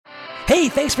Hey,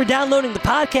 thanks for downloading the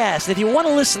podcast. If you want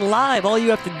to listen live, all you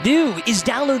have to do is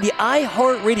download the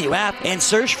iHeartRadio app and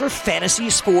search for Fantasy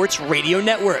Sports Radio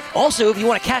Network. Also, if you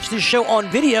want to catch this show on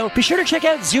video, be sure to check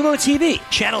out Zumo TV,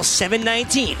 channel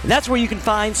 719. That's where you can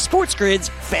find Sports Grid's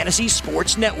Fantasy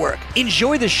Sports Network.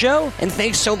 Enjoy the show, and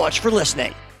thanks so much for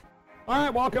listening. All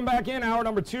right, welcome back in. Hour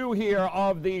number 2 here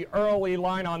of the early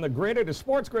line on the grid. It is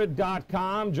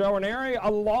sportsgrid.com. Joe Ranieri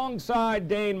alongside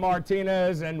Dane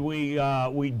Martinez, and we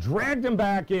dragged him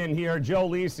back in here. Joe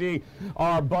Lisi,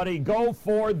 our buddy. Go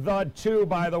for the 2,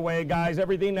 by the way, guys.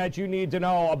 Everything that you need to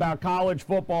know about college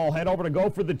football, head over to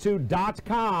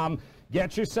goforthe2.com.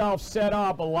 Get yourself set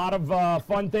up. A lot of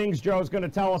fun things Joe's going to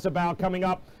tell us about coming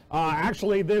up.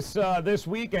 Actually, this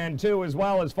weekend, too, as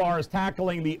well, as far as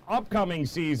tackling the upcoming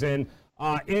season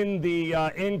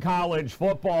in college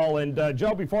football. And,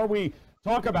 Joe, before we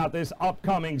talk about this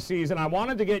upcoming season, I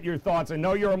wanted to get your thoughts. I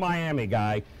know you're a Miami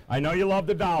guy. I know you love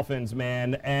the Dolphins,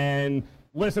 man. And,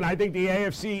 listen, I think the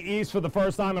AFC East, for the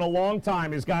first time in a long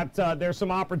time, has got there's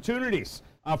some opportunities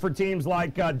for teams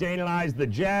like Dane and I's, the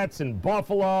Jets and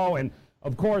Buffalo, and,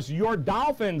 of course, your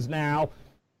Dolphins now.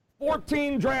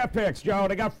 14 draft picks, Joe.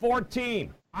 They got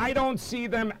 14. I don't see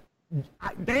them.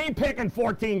 They ain't picking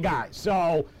 14 guys.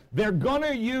 So they're going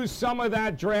to use some of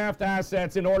that draft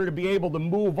assets in order to be able to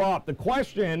move up. The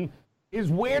question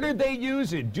is, where did they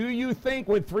use it? Do you think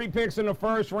with 3 picks in the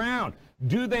first round,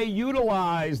 do they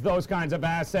utilize those kinds of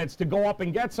assets to go up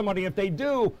and get somebody? If they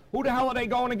do, who the hell are they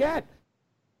going to get?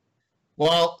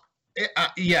 Well,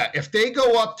 yeah, if they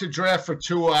go up to draft for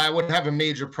Tua, I would have a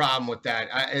major problem with that.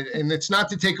 And it's not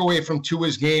to take away from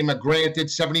Tua's game, a granted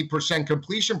 70%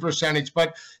 completion percentage,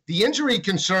 but the injury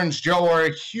concerns, Joe, are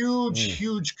a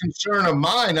huge concern of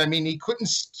mine. I mean, he couldn't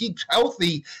keep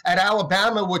healthy at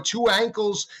Alabama with 2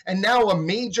 ankles and now a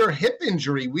major hip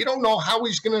injury. We don't know how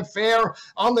he's going to fare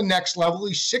on the next level.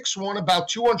 He's 6'1", about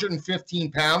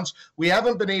 215 pounds. We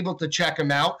haven't been able to check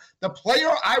him out. The player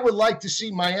I would like to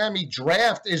see Miami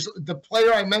draft is the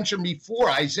player I mentioned before,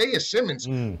 Isaiah Simmons.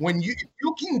 When you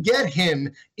can get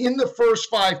him in the first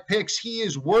 5 picks, he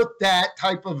is worth that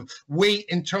type of weight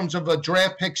in terms of a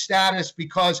draft pick status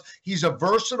because he's a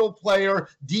versatile player.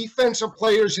 Defensive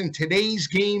players in today's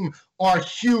game are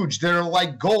huge. They're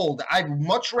like gold. I'd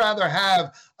much rather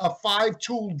have a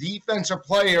 5-tool defensive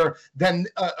player than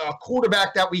a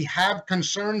quarterback that we have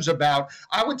concerns about.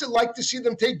 I would like to see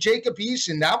them take Jacob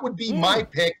Eason. That would be my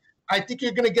pick. I think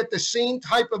you're going to get the same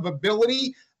type of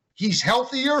ability. He's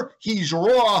healthier, he's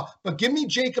raw, but give me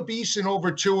Jacob Eason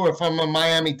over Tua if I'm a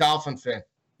Miami Dolphin fan.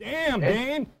 Damn,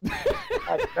 Dane.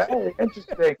 That's very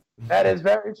interesting. That is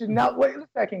very interesting. Now, wait a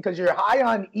second, because you're high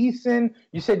on Eason.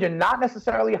 You said you're not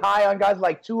necessarily high on guys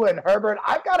like Tua and Herbert.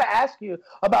 I've got to ask you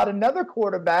about another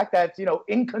quarterback that's,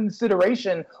 in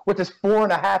consideration with this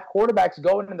 4.5 quarterbacks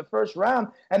going in the first round,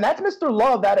 and that's Mr.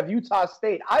 Love out of Utah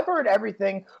State. I've heard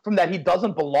everything from that he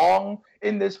doesn't belong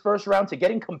in this first round to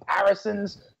getting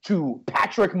comparisons to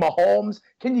Patrick Mahomes.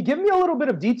 Can you give me a little bit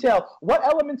of detail? What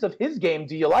elements of his game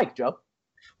do you like, Joe?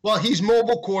 Well, he's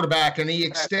mobile quarterback, and he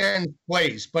extends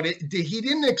plays. But he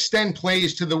didn't extend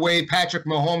plays to the way Patrick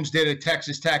Mahomes did at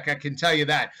Texas Tech, I can tell you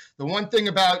that. The one thing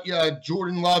about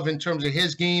Jordan Love in terms of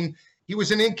his game, he was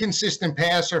an inconsistent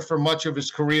passer for much of his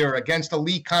career against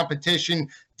elite competition,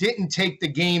 didn't take the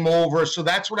game over. So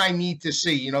that's what I need to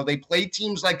see. They played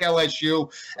teams like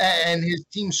LSU, and his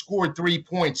team scored 3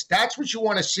 points. That's what you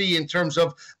want to see in terms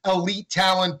of elite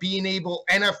talent being able,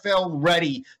 NFL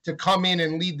ready to come in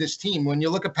and lead this team. When you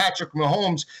look at Patrick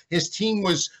Mahomes, his team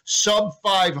was sub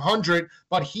 500,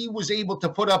 but he was able to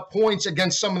put up points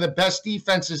against some of the best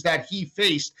defenses that he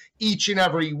faced each and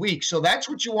every week. So that's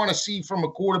what you want to see from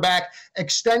a quarterback,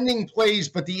 extending plays,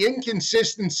 but the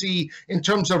inconsistency in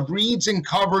terms of reads and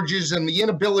coverages and the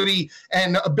inability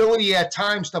and ability at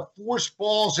times to force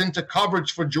balls into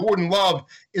coverage for Jordan Love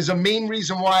is a main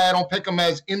reason why I don't pick him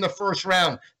as in the first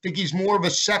round. I think he's more of a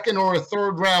second or a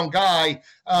third round guy,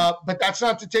 but that's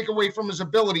not to take away from his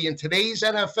ability. In today's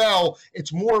NFL,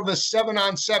 it's more of a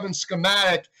 7-on-7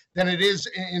 schematic than it is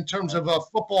in terms of a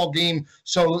football game.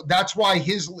 So that's why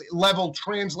his level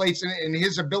translates and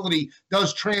his ability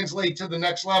does translate to the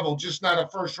next level, just not a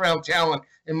first-round talent.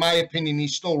 In my opinion,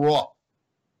 he's still raw.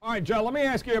 All right, Joe, let me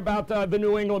ask you about the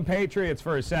New England Patriots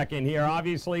for a second here.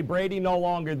 Obviously, Brady no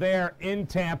longer there in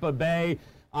Tampa Bay.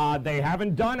 They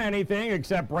haven't done anything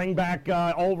except bring back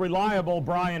old reliable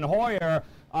Brian Hoyer.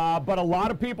 But a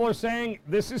lot of people are saying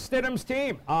this is Stidham's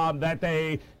team,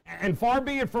 and far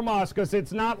be it from us, because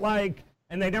it's not like,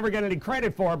 and they never get any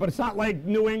credit for it, but it's not like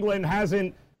New England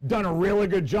hasn't done a really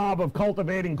good job of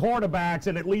cultivating quarterbacks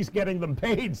and at least getting them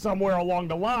paid somewhere along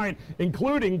the line,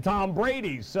 including Tom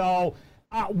Brady. So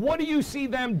What do you see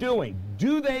them doing?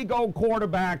 Do they go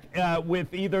quarterback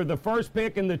with either the first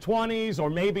pick in the 20s or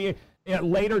maybe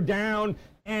later down?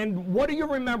 And what do you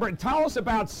remember? Tell us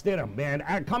about Stidham, man.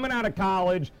 Coming out of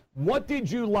college, what did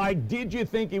you like? Did you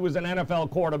think he was an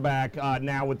NFL quarterback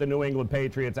now with the New England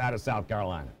Patriots out of South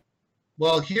Carolina?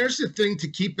 Well, here's the thing to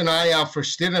keep an eye out for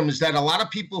Stidham is that a lot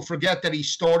of people forget that he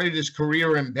started his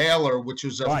career in Baylor, which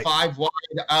was a five-wide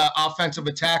offensive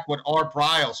attack with Art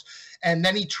Briles. And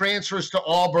then he transfers to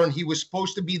Auburn. He was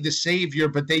supposed to be the savior,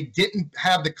 but they didn't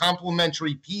have the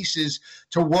complementary pieces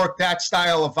to work that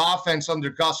style of offense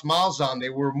under Gus Malzahn. They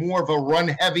were more of a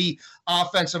run-heavy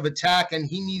offensive attack, and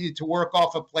he needed to work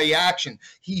off of play action.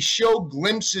 He showed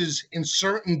glimpses in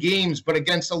certain games, but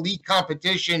against elite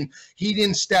competition, he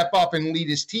didn't step up and lead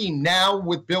his team. Now,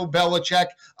 with Bill Belichick,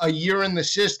 a year in the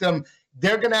system,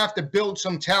 they're going to have to build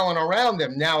some talent around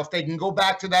them. Now, if they can go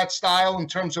back to that style in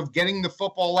terms of getting the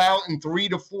football out in 3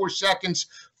 to 4 seconds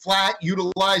flat,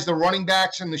 utilize the running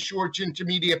backs and the short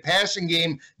intermediate passing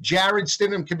game, Jarrett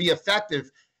Stidham can be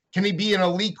effective. Can he be an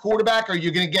elite quarterback? Are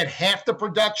you going to get half the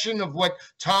production of what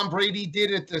Tom Brady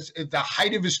did at the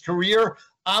height of his career?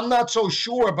 I'm not so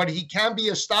sure, but he can be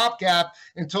a stopgap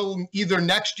until either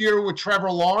next year with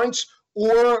Trevor Lawrence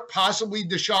or possibly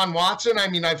Deshaun Watson. I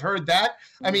mean, I've heard that.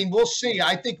 I mean, we'll see.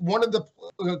 I think one of the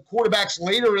quarterbacks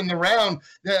later in the round,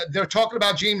 they're talking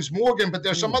about James Morgan, but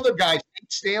there's some other guys.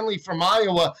 Nate Stanley from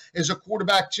Iowa is a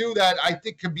quarterback, too, that I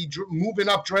think could be moving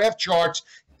up draft charts.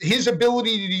 His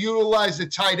ability to utilize the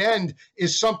tight end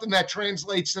is something that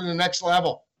translates to the next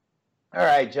level. All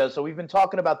right, Joe. So we've been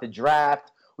talking about the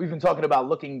draft. We've been talking about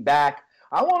looking back.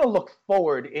 I want to look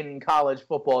forward in college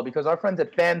football because our friends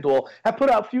at FanDuel have put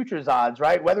out futures odds,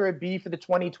 right? Whether it be for the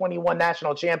 2021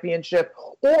 National Championship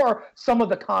or some of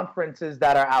the conferences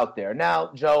that are out there.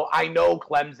 Now, Joe, I know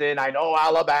Clemson, I know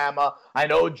Alabama, I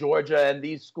know Georgia and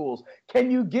these schools.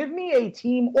 Can you give me a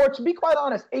team, or to be quite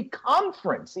honest, a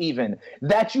conference even,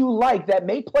 that you like that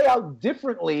may play out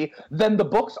differently than the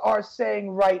books are saying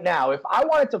right now? If I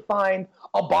wanted to find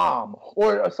a bomb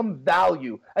or some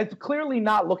value, it's clearly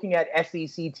not looking at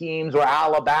SEC teams or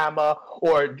Alabama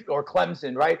or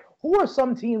Clemson, right? Who are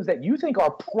some teams that you think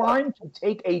are primed to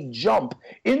take a jump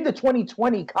in the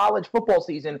 2020 college football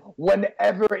season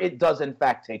whenever it does in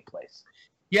fact take place?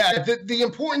 Yeah, the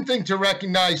important thing to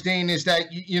recognize, Dane, is that,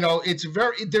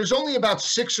 there's only about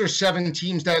 6 or 7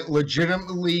 teams that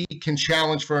legitimately can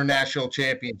challenge for a national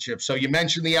championship. So you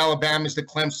mentioned the Alabamas, the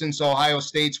Clemsons, Ohio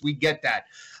States. We get that.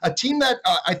 A team that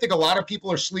I think a lot of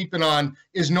people are sleeping on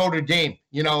is Notre Dame.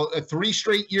 3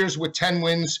 straight years with 10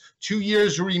 wins, 2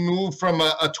 years removed from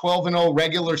a 12-0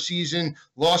 regular season,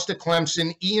 lost to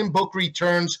Clemson. Ian Book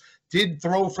returns. Did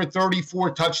throw for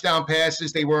 34 touchdown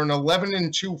passes. They were an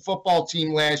 11-2 football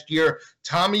team last year.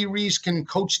 Tommy Rees can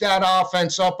coach that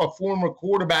offense up, a former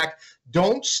quarterback.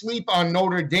 Don't sleep on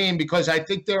Notre Dame because I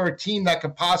think they're a team that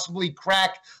could possibly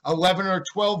crack 11 or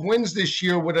 12 wins this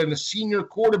year with a senior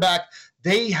quarterback.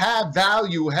 They have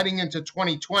value heading into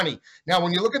 2020. Now,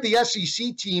 when you look at the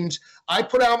SEC teams, I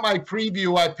put out my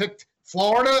preview. I picked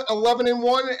Florida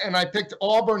 11-1, and I picked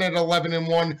Auburn at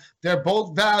 11-1. They're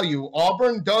both value.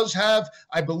 Auburn does have,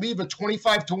 I believe, a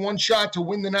 25-1 shot to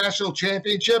win the national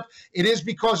championship. It is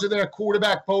because of their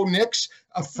quarterback, Bo Nix,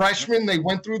 a freshman. They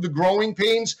went through the growing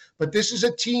pains, but this is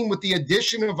a team with the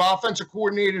addition of offensive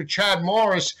coordinator Chad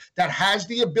Morris that has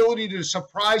the ability to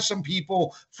surprise some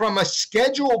people from a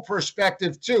schedule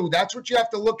perspective, too. That's what you have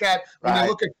to look at when you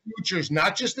look at futures,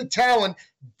 not just the talent.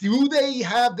 Do they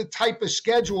have the type of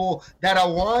schedule that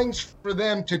aligns for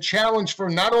them to challenge for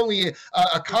not only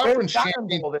a conference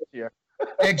championship this year?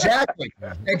 Exactly.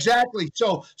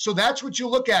 So that's what you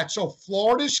look at. So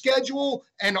Florida's schedule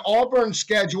and Auburn's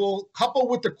schedule, coupled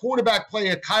with the quarterback play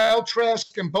of Kyle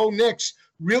Trask and Bo Nix,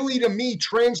 really, to me,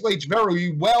 translates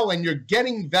very well, and you're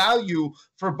getting value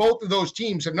for both of those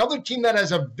teams. Another team that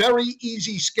has a very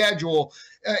easy schedule,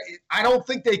 I don't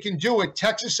think they can do it.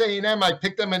 Texas A&M, I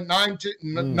picked them at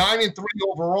 9-3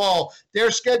 overall.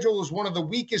 Their schedule is one of the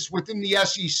weakest within the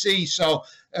SEC, so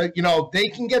they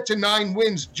can get to 9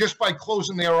 wins just by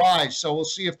closing their eyes. So we'll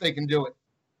see if they can do it.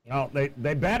 Well, they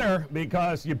better,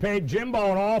 because you paid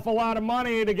Jimbo an awful lot of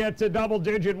money to get to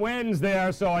double-digit wins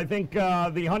there. So I think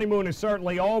the honeymoon is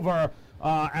certainly over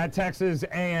at Texas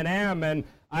A&M. And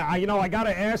I got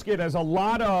to ask you, there's a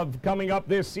lot of coming up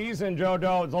this season, Joe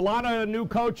Doe. There's a lot of new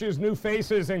coaches, new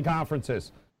faces in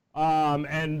conferences.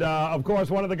 Of course,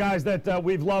 one of the guys that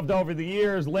we've loved over the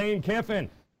years, Lane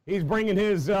Kiffin, He's bringing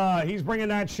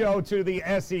that show to the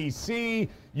SEC.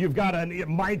 You've got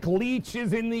Mike Leach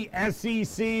is in the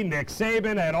SEC, Nick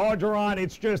Saban at Orgeron.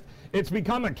 It's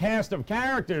become a cast of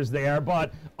characters there.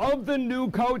 But of the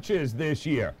new coaches this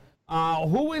year,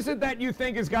 who is it that you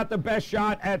think has got the best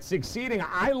shot at succeeding?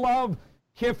 I love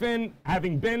Kiffin,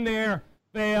 having been there,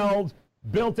 failed,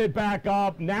 built it back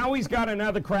up. Now he's got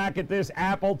another crack at this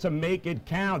apple to make it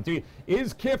count.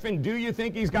 Is Kiffin, do you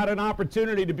think he's got an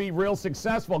opportunity to be real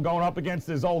successful going up against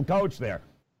his old coach there?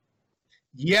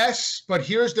 Yes, but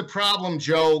here's the problem,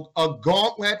 Joe. A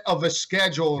gauntlet of a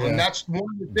schedule, and that's one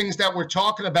of the things that we're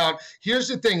talking about. Here's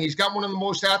the thing. He's got one of the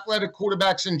most athletic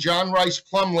quarterbacks in John Rice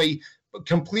Plumlee.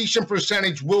 Completion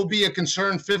percentage will be a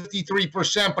concern,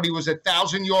 53%, but he was a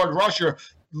 1,000-yard rusher.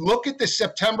 Look at the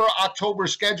September-October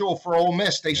schedule for Ole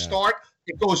Miss. They start,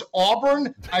 it goes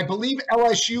Auburn, I believe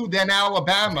LSU, then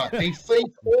Alabama. They face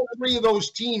all three of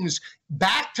those teams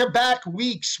back-to-back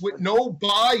weeks with no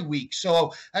bye week.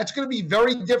 So that's going to be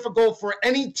very difficult for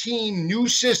any team, new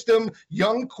system,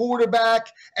 young quarterback.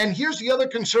 And here's the other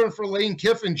concern for Lane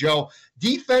Kiffin, Joe.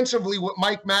 Defensively with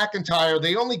Mike McIntyre,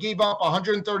 they only gave up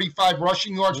 135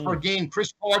 rushing yards per game.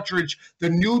 Chris Partridge, the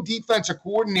new defensive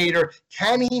coordinator,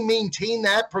 can he maintain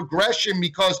that progression?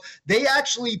 Because they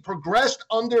actually progressed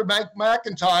under Mike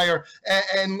McIntyre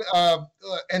and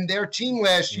their team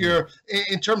last year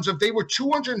in terms of they were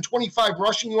 225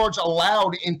 rushing yards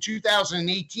allowed in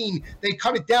 2018. They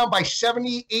cut it down by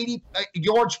 70, 80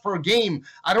 yards per game.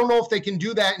 I don't know if they can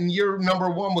do that in year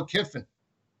number one with Kiffin.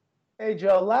 Hey,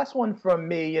 Joe, last one from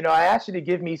me. I asked you to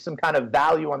give me some kind of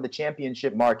value on the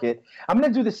championship market. I'm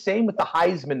going to do the same with the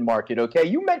Heisman market, okay?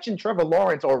 You mentioned Trevor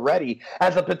Lawrence already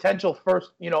as a potential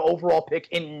first, overall pick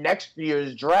in next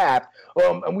year's draft.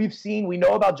 And we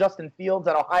know about Justin Fields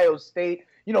at Ohio State.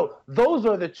 Those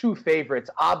are the two favorites,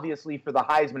 obviously, for the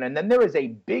Heisman. And then there is a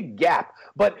big gap.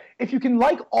 But if you can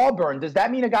like Auburn, does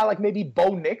that mean a guy like maybe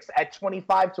Bo Nix at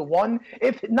 25-1?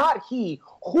 If not he,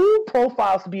 who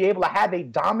profiles to be able to have a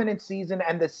dominant season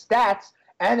and the stats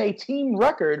and a team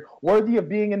record worthy of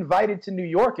being invited to New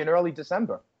York in early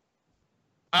December?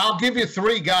 I'll give you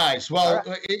three guys. Well,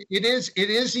 it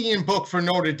is Ian Book for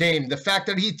Notre Dame. The fact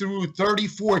that he threw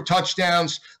 34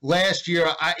 touchdowns last year,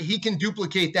 he can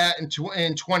duplicate that in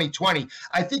 2020.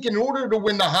 I think in order to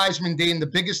win the Heisman, Dane, the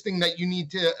biggest thing that you need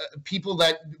to people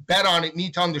that bet on it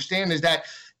need to understand is that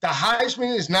the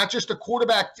Heisman is not just a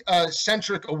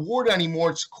quarterback-centric award anymore.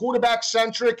 It's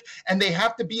quarterback-centric, and they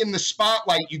have to be in the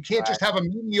spotlight. You can't just have a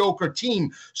mediocre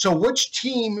team. So which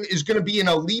team is going to be an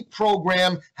elite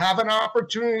program, have an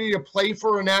opportunity to play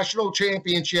for a national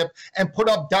championship, and put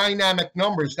up dynamic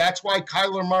numbers? That's why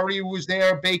Kyler Murray was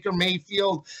there, Baker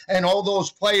Mayfield, and all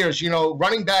those players.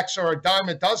 Running backs are a dime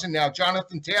a dozen now.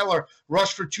 Jonathan Taylor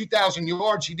rushed for 2,000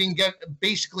 yards. He didn't get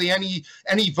basically any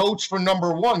votes for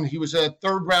number one. He was a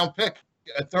third-round pick,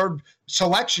 a third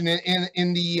selection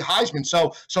in the Heisman.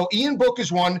 So Ian Book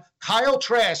is one. Kyle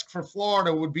Trask for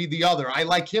Florida would be the other. I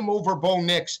like him over Bo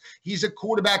Nix. He's a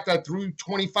quarterback that threw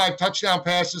 25 touchdown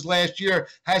passes last year,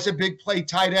 has a big play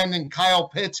tight end, and Kyle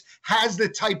Pitts has the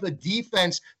type of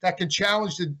defense that can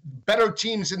challenge the better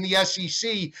teams in the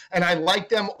SEC, and I like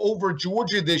them over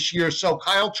Georgia this year. So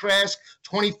Kyle Trask,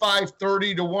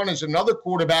 25-30-1 is another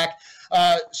quarterback.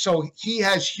 So he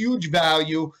has huge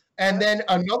value. And then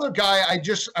another guy, I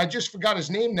just forgot his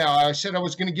name now. I said I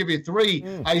was going to give you three.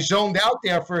 I zoned out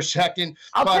there for a second.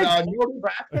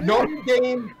 Notre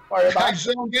Dame, I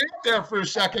zoned out there for a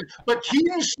second. But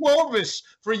Keaton Slovis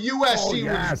for USC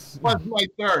was my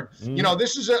third.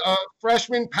 This is a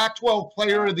freshman Pac-12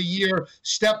 player of the year,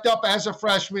 stepped up as a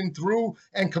freshman, threw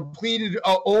and completed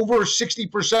over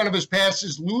 60% of his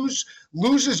passes,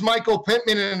 loses Michael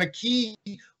Pittman in a key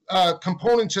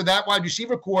components of that wide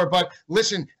receiver core. But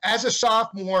listen, as a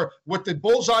sophomore with the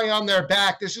bullseye on their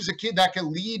back, this is a kid that can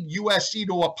lead USC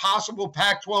to a possible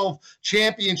Pac-12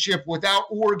 championship without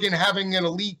Oregon having an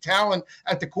elite talent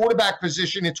at the quarterback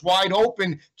position. It's wide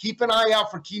open. Keep an eye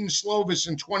out for Keaton Slovis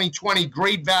in 2020.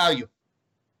 Great value.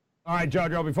 All right,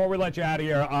 JoJo, before we let you out of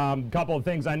here, a couple of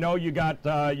things. I know you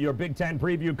got your Big Ten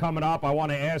preview coming up. I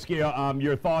want to ask you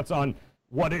your thoughts on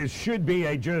what should be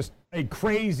a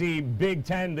crazy Big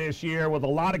Ten this year with a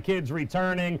lot of kids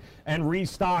returning and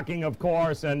restocking, of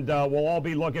course, and we'll all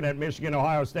be looking at Michigan,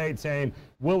 Ohio State saying,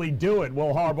 will he do it?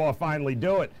 Will Harbaugh finally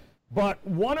do it? But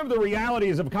one of the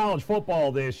realities of college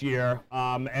football this year,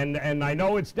 and I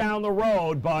know it's down the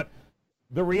road, but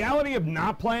the reality of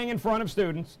not playing in front of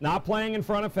students, not playing in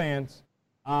front of fans,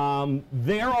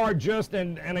 there are just,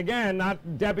 and again,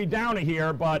 not Debbie Downer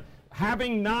here, but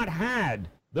having not had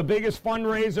the biggest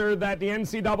fundraiser that the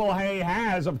NCAA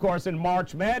has, of course, in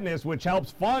March Madness, which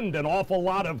helps fund an awful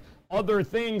lot of other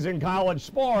things in college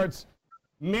sports.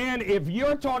 Man, if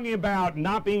you're talking about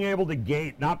not being able to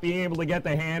gate, not being able to get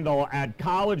the handle at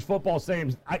college football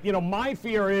stadiums, my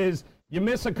fear is you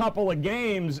miss a couple of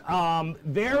games.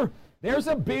 There's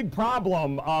a big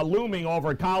problem looming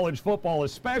over college football,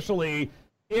 especially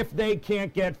if they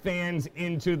can't get fans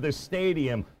into the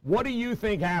stadium. What do you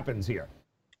think happens here?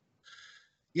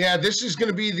 Yeah, this is going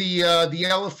to be the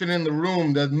elephant in the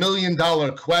room, the $1 million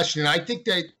question. I think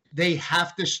that they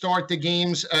have to start the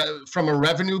games from a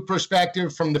revenue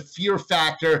perspective, from the fear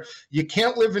factor. You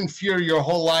can't live in fear your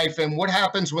whole life. And what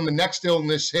happens when the next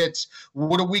illness hits?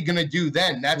 What are we going to do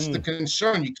then? That's the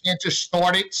concern. You can't just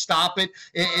start it, stop it.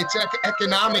 It's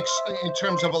economics in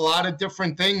terms of a lot of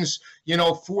different things,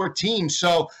 for teams.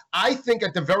 So I think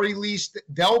at the very least,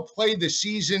 they'll play the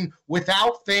season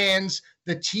without fans.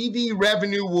 The TV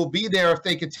revenue will be there if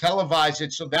they could televise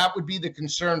it. So that would be the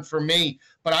concern for me.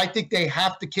 But I think they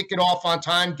have to kick it off on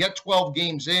time, get 12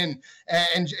 games in.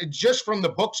 And just from the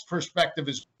books perspective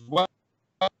as well,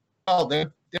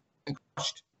 they're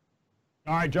crushed.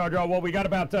 All right, JoJo. Well, we got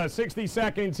about 60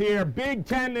 seconds here. Big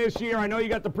Ten this year. I know you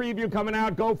got the preview coming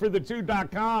out.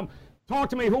 GoForThe2.com. Talk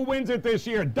to me. Who wins it this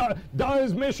year?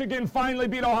 Does Michigan finally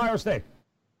beat Ohio State?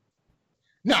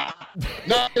 No,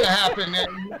 not going to happen.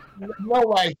 No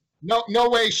way. No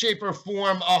way, shape, or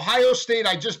form. Ohio State,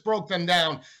 I just broke them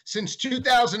down. Since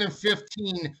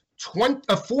 2015,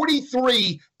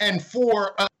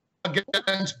 43-4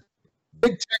 against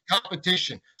Big Ten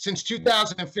competition. Since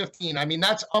 2015. I mean,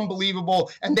 that's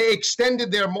unbelievable. And they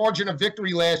extended their margin of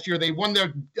victory last year. They won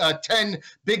their 10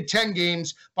 Big Ten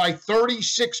games by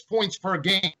 36 points per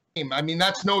game. I mean,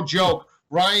 that's no joke.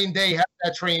 Ryan Day had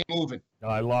that train moving.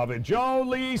 I love it. Joe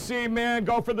Lisi, man,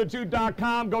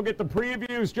 GoForThe2.com. Go get the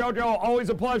previews. JoJo, always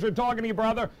a pleasure talking to you,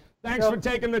 brother. Thanks for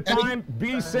taking the time.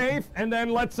 Be safe, and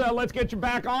then let's get you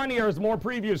back on here as more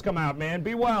previews come out, man.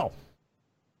 Be well.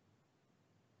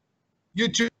 You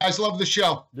too, guys. Love the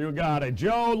show. You got it.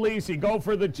 Joe Lisi,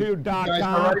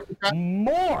 GoForThe2.com.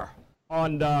 More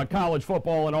on college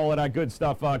football and all of that good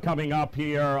stuff coming up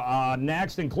here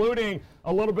next, including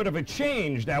a little bit of a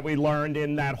change that we learned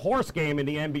in that horse game in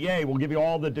the NBA. We'll give you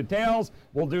all the details.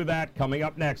 We'll do that coming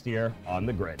up next here on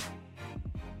The Grid.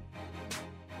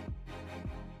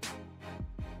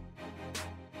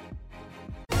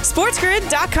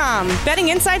 SportsGrid.com. Betting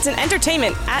insights and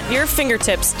entertainment at your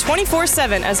fingertips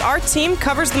 24/7 as our team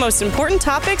covers the most important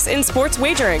topics in sports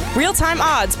wagering. Real-time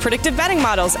odds, predictive betting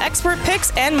models, expert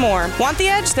picks, and more. Want the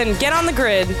edge? Then get on the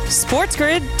grid.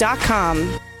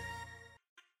 SportsGrid.com.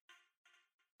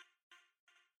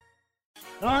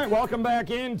 All right, welcome back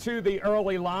into the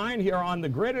early line here on The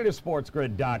Grid. It is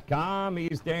SportsGrid.com.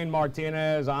 He's Dane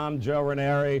Martinez. I'm Joe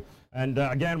Ranieri. And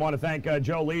again, want to thank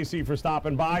Joe Lisi for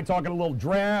stopping by, talking a little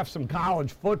draft, some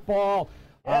college football.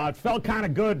 It felt kind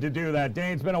of good to do that.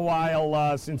 Dane, it's been a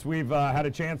while since we've had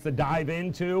a chance to dive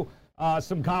into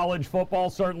some college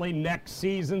football. Certainly next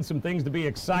season, some things to be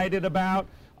excited about.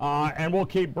 And we'll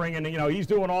keep bringing, he's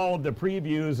doing all of the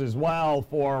previews as well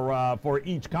for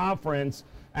each conference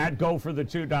at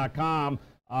GoForThe2.com.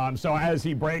 So as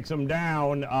he breaks them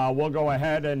down, we'll go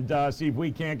ahead and see if we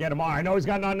can't get him on. I know he's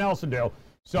got nothing else to do.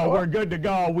 So we're good to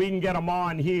go. We can get him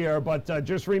on here. But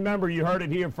just remember, you heard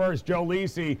it here first. Joe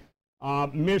Lisi,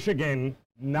 Michigan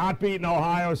not beating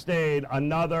Ohio State.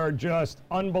 Another just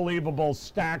unbelievable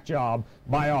stack job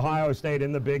by Ohio State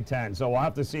in the Big Ten. So we'll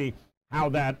have to see how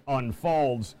that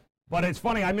unfolds. But it's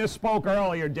funny, I misspoke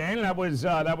earlier, Dan. That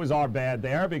was our bad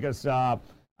there because I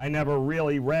never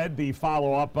really read the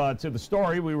follow-up to the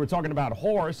story. We were talking about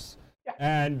horse.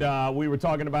 And we were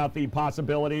talking about the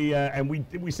possibility, and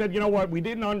we said, you know what, we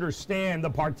didn't understand the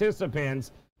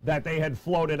participants that they had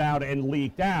floated out and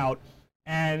leaked out.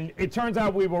 And it turns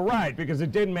out we were right because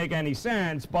it didn't make any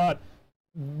sense. But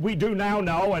we do now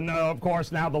know, and of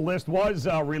course now the list was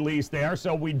released there,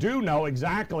 so we do know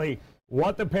exactly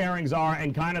what the pairings are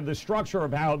and kind of the structure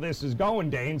of how this is going,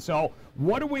 Dane. So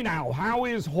what do we now? How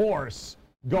is horse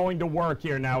going to work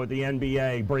here now with the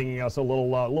NBA, bringing us a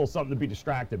little something to be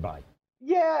distracted by?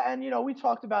 Yeah, and we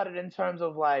talked about it in terms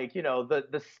of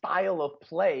the style of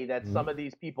play that some of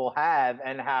these people have,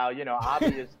 and how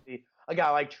obviously a guy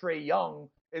like Trae Young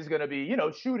is going to be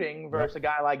shooting versus a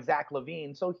guy like Zach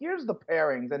LaVine. So here's the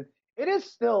pairings, and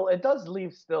it does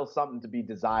leave still something to be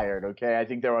desired. Okay, I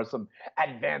think there are some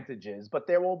advantages, but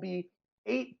there will be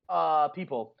 8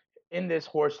 people in this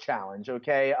horse challenge.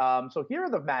 Okay, so here are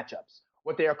the matchups.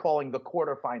 what they are calling the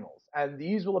quarterfinals. And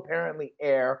these will apparently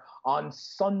air on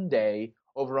Sunday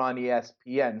over on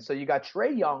ESPN. So you got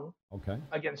Trae Young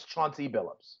against Chauncey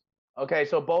Billups. Okay,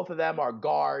 so both of them are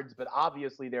guards, but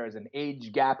obviously there is an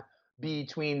age gap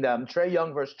between them. Trae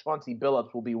Young versus Chauncey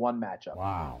Billups will be one matchup.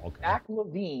 Wow, okay. Zach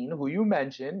LaVine, who you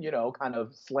mentioned, kind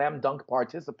of slam dunk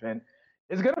participant,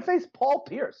 is going to face Paul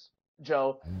Pierce,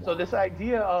 Joe. Wow. So this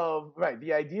idea of,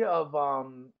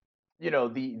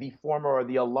 the former or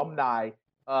the alumni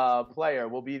player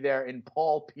will be there in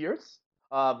Paul Pierce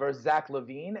versus Zach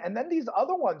LaVine. And then these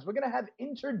other ones, we're going to have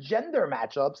intergender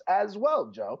matchups as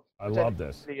well, Joe. I love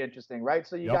this. Pretty interesting, right?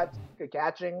 So you got Tika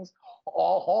Catchings,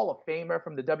 all Hall of Famer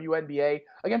from the WNBA,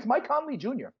 against Mike Conley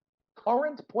Jr.,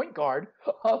 current point guard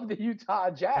of the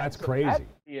Utah Jazz. That's crazy. That'd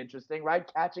be interesting, right?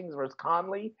 Catchings versus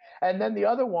Conley. And then the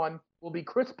other one will be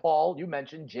Chris Paul, you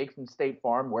mentioned, Jake from State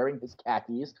Farm wearing his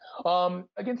khakis,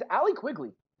 against Allie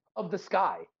Quigley of the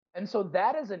Sky. And so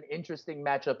that is an interesting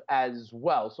matchup as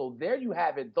well. So there you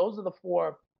have it. Those are the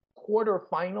 4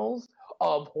 quarterfinals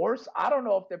of Horse. I don't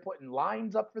know if they're putting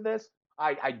lines up for this.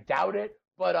 I doubt it.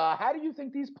 But how do you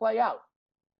think these play out?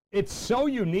 It's so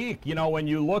unique, when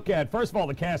you look at, first of all,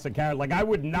 the cast of characters. Like, I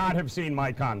would not have seen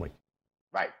Mike Conley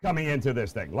coming into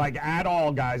this thing, like, at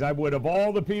all, guys. I would have,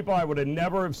 all the people, I would have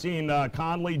never have seen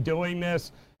Conley doing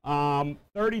this.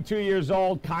 32 years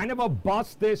old, kind of a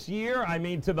bust this year. I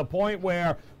mean, to the point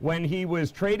where when he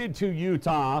was traded to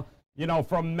Utah,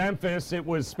 from Memphis, it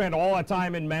was spent all the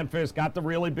time in Memphis, got the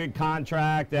really big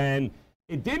contract, and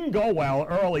it didn't go well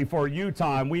early for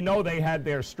Utah, and we know they had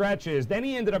their stretches. Then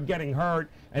he ended up getting hurt,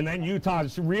 and then Utah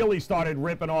really started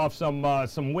ripping off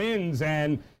some wins,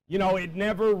 and, it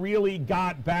never really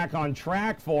got back on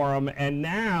track for him. And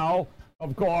now,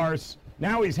 of course,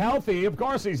 now he's healthy. Of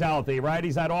course he's healthy, right?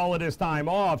 He's had all of this time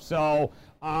off. So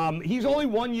he's only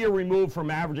 1 year removed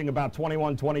from averaging about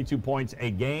 21, 22 points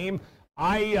a game.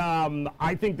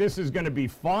 I think this is going to be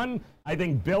fun. I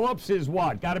think Billups is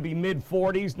got to be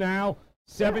mid-40s now.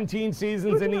 17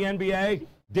 seasons in the NBA.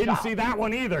 Didn't see that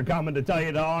one either coming, to tell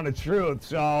you the honest truth.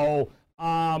 So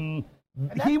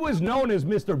he was known as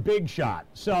Mr. Big Shot.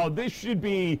 So this should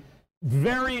be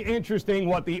very interesting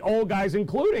what the old guys,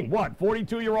 including,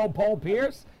 42-year-old Paul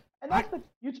Pierce? And that's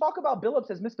you talk about Billups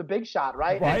as Mr. Big Shot,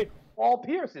 right? Right. And Paul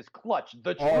Pierce is clutch,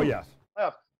 the truth. Oh, yes.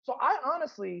 So I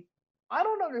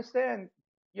don't understand,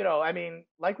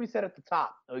 like we said at the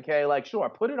top, okay? Like, sure,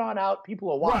 put it on out. People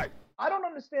will watch. Right. I don't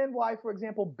understand why, for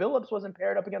example, Billups wasn't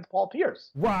paired up against Paul Pierce.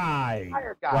 Right.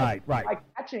 Right. Like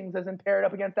Catchings isn't paired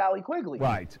up against Allie Quigley.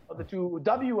 Right. The two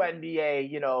WNBA,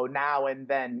 now and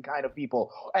then kind of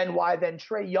people. And why then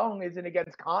Trae Young isn't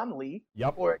against Conley.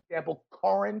 Yep. For example,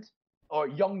 current or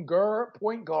younger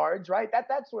point guards, right?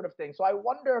 That sort of thing. So I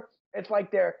wonder, it's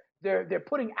like they're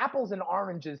putting apples and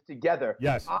oranges together.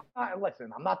 Yes.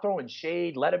 Listen, I'm not throwing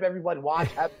shade. Let everyone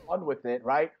watch, have fun with it,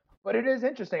 right? But it is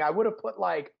interesting. I would have put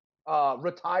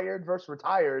retired versus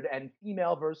retired and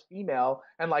female versus female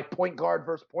and point guard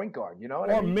versus point guard, you know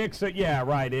what I mean? Mix it, yeah,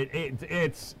 right.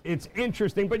 It's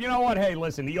interesting, but you know what? Hey,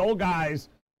 listen, the old guys,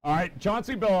 all right,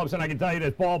 Chauncey Billups, and I can tell you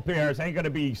this, Paul Pierce ain't going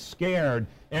to be scared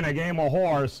in a game of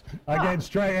horse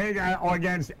against Trae or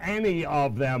against any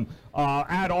of them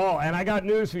at all. And I got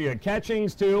news for you.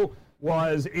 Catchings, too,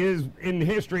 is in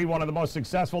history one of the most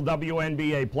successful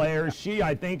WNBA players. She,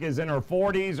 I think, is in her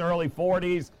 40s, early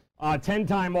 40s.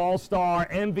 10-time All-Star,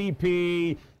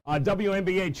 MVP,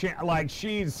 WNBA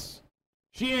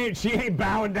she ain't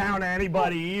bowing down to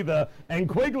anybody either. And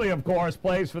Quigley, of course,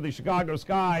 plays for the Chicago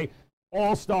Sky,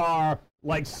 All-Star,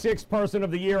 6th Person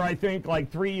of the Year, I think,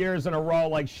 3 years in a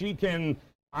row. I think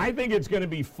it's going to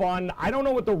be fun. I don't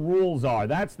know what the rules are.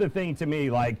 That's the thing to me.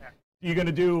 Can you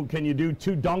do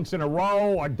 2 dunks in a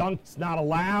row? Are dunks not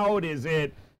allowed? Is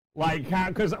it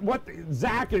because what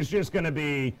Zach is just going to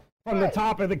be from the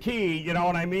top of the key, you know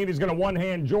what I mean? He's going to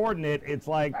one-hand Jordan it. It's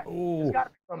ooh. There's got to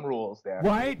be some rules there.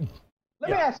 Right? Let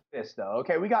me ask you this, though.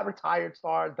 Okay, we got retired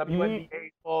stars,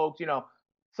 WNBA folks,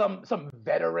 some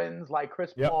veterans like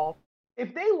Chris Paul.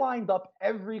 If they lined up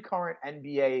every current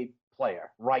NBA player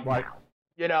right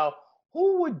now,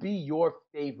 who would be your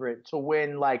favorite to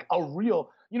win, a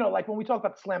real, when we talk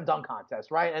about the slam dunk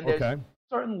contest, right? And there's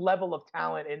certain level of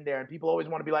talent in there, and people always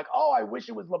want to be oh, I wish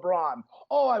it was LeBron.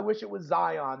 Oh, I wish it was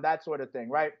Zion, that sort of thing,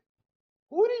 right?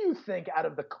 Who do you think out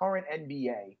of the current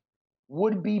NBA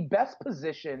would be best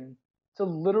positioned to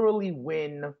literally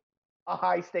win a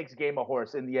high-stakes game of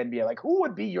horse in the NBA? Who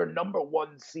would be your number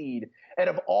 1 seed out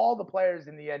of all the players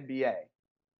in the NBA?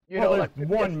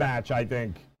 One match, I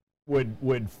think,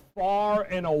 would far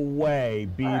and away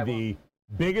be the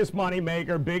biggest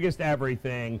moneymaker, biggest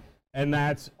everything, and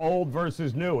that's old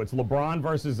versus new. It's LeBron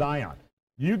versus Zion.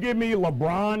 You give me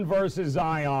LeBron versus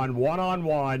Zion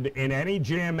one-on-one in any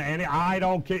gym, I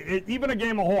don't care, even a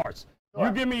game of horse. Sure.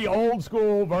 You give me old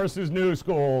school versus new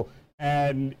school,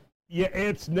 and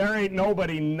there ain't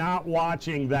nobody not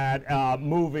watching that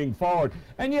moving forward.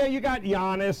 And yeah, you got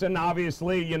Giannis, and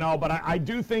obviously, but I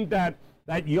do think that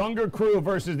younger crew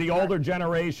versus the older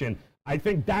generation, I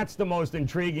think that's the most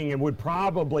intriguing and would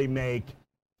probably make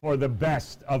for the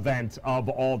best event of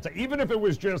all time. Even if it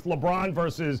was just LeBron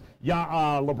versus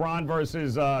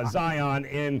Zion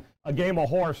in a game of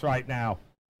horse right now.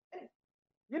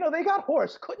 They got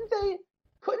horse. Couldn't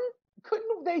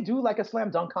they do like a slam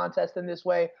dunk contest in this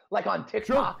way, like on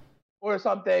TikTok or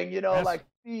something? Yes. Like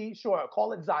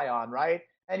call it Zion, right?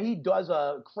 And he does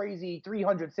a crazy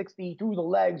 360 through the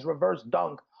legs reverse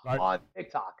dunk on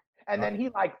TikTok, and then he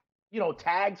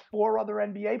tags 4 other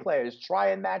NBA players, try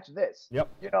and match this. Yep.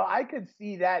 I could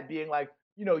see that being like,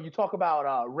 you talk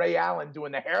about Ray Allen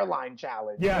doing the hairline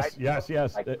challenge. Yes, right?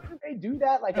 yes. Like, couldn't they do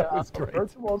that? Like a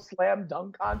virtual slam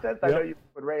dunk contest? Yep. I know you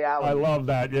with Ray Allen. I love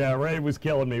that. Yeah, Ray was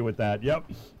killing me with that.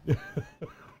 Yep. So,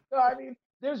 I mean,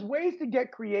 there's ways to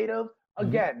get creative.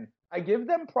 Again, I give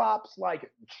them props, like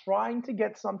trying to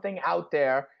get something out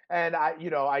there. And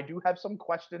I do have some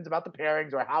questions about the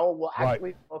pairings or how it will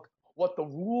actually look, what the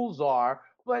rules are.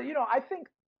 But, I think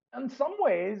in some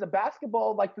ways, a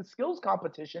basketball, like the skills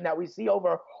competition that we see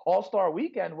over All-Star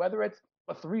Weekend, whether it's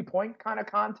a 3-point kind of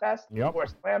contest or a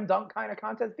slam dunk kind of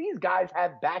contest, these guys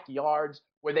have backyards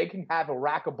where they can have a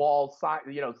rack of balls,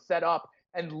 set up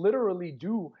and literally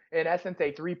do, in essence,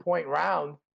 a 3-point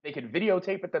round. They can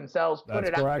videotape it themselves, put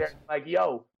it out there, like,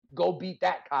 yo, go beat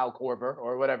that Kyle Korver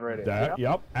or whatever it is.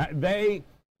 Yep.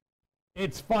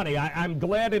 It's funny. I'm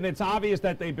glad, and it's obvious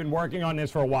that they've been working on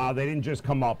this for a while. They didn't just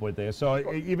come up with this.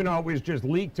 So even though it was just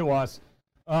leaked to us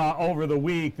over the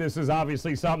week, this is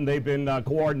obviously something they've been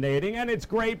coordinating. And it's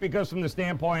great because from the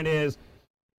standpoint is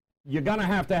you're going to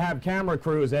have camera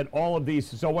crews at all of these.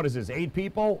 So what is this, 8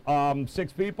 people,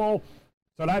 6 people?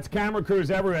 So that's camera crews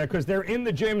everywhere because they're in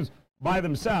the gyms by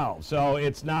themselves. So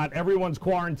it's not everyone's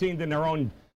quarantined in their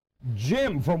own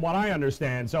gym, from what I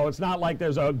understand. So it's not like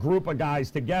there's a group of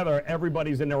guys together.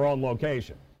 Everybody's in their own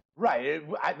location. Right.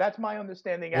 That's my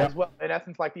understanding as well. In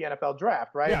essence, like the NFL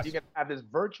draft, right? Yes. You can have this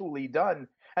virtually done.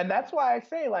 And that's why I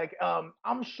say, like,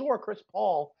 I'm sure Chris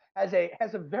Paul has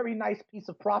a very nice piece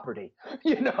of property,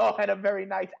 and a very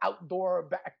nice outdoor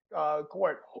back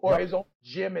court or his own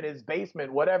gym in his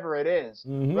basement, whatever it is,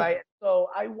 right? So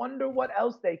I wonder what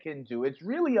else they can do. It's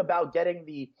really about getting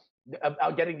the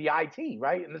IT,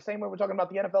 right? In the same way we're talking about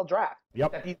the NFL draft.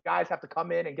 Yep. That these guys have to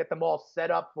come in and get them all set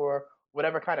up for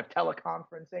whatever kind of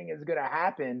teleconferencing is going to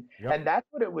happen. Yep. And that's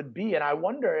what it would be. And I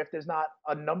wonder if there's not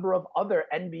a number of other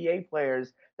NBA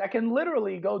players that can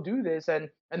literally go do this and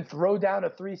throw down a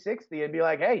 360 and be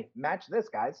like, hey, match this,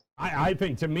 guys. I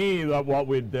think, to me, what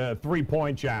with the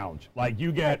 3-point challenge, like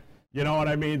you get, you know what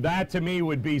I mean? That to me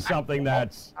would be something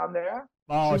that's down there.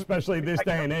 Oh, especially this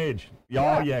day and age.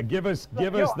 Oh, yeah. Give us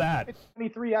that. It's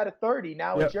 23 out of 30.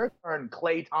 Now it's your turn,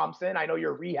 Klay Thompson. I know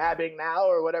you're rehabbing now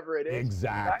or whatever it is.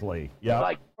 Exactly. Right? Yeah.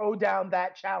 Like, throw down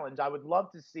that challenge. I would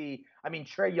love to see. I mean,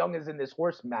 Trae Young is in this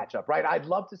horse matchup, right? I'd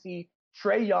love to see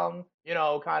Trae Young,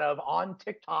 kind of on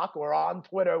TikTok or on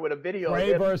Twitter with a video.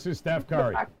 Trae versus Steph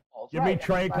Curry. Give me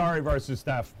Trae Curry versus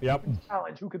Steph. Yep.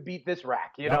 Challenge. Who could beat this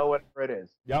rack? Whatever it is.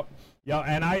 Yep. Yeah.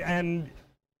 And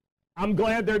I'm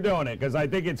glad they're doing it because I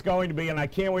think it's going to be, and I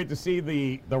can't wait to see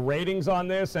the ratings on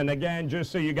this. And again,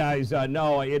 just so you guys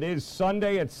know, it is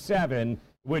Sunday at 7,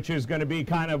 which is going to be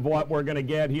kind of what we're going to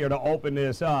get here to open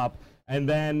this up. And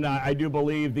then I do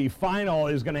believe the final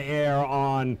is going to air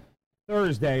on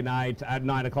Thursday night at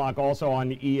 9 o'clock, also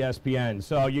on ESPN.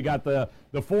 So you got the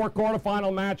 4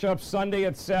 quarterfinal matchups Sunday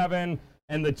at 7,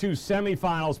 and the 2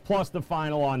 semifinals plus the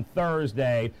final on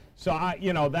Thursday. So,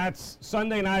 that's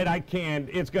Sunday night.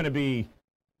 It's going to be,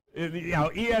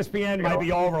 ESPN might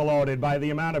be overloaded by the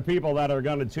amount of people that are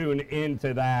going to tune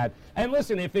into that. And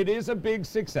listen, if it is a big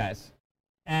success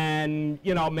and,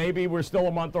 maybe we're still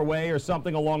a month away or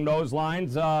something along those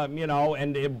lines, and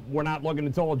we're not looking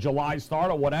until a July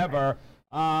start or whatever,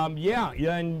 and,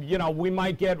 we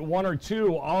might get 1 or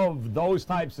 2 of those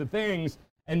types of things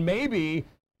and maybe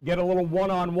get a little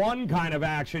one-on-one kind of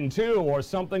action, too, or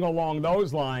something along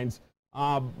those lines.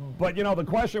 But, the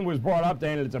question was brought up,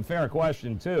 Dan, and it's a fair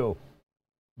question, too.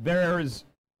 There is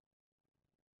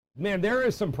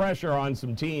some pressure on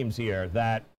some teams here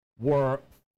that were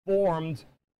formed,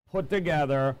 put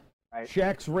together,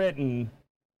 checks written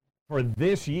for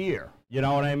this year. You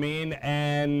know what I mean?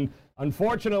 And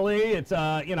unfortunately, it's,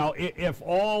 if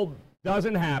all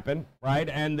doesn't happen, right,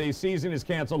 and the season is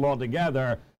canceled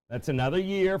altogether, That's another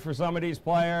year for some of these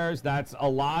players. That's a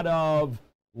lot of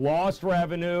lost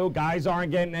revenue. Guys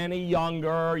aren't getting any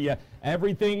younger.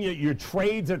 Your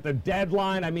trades at the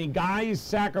deadline. I mean, guys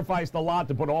sacrificed a lot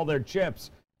to put all their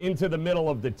chips into the middle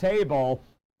of the table.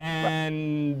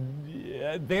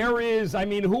 And there is, I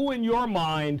mean, who in your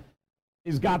mind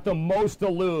has got the most to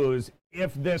lose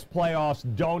if this playoffs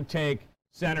don't take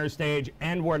center stage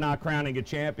and we're not crowning a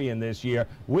champion this year?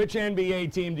 Which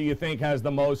NBA team do you think has the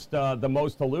most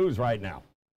to lose right now?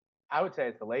 I would say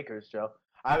it's the Lakers, Joe.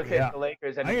 I would say it's the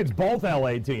Lakers. And I think it's both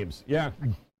LA teams. Yeah.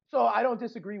 So I don't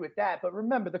disagree with that. But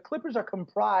remember, the Clippers are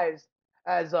comprised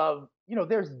as of,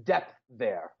 there's depth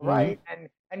there, right? Mm-hmm.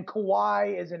 And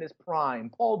Kawhi is in his prime.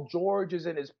 Paul George is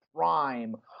in his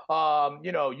prime.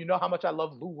 You know how much I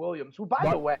love Lou Williams, who, by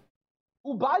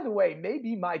the way, may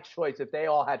be my choice if they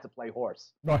all had to play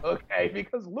horse. Okay,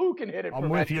 because Lou can hit it. I'm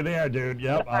with you there, dude.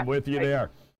 Yep, I'm with you there.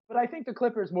 But I think the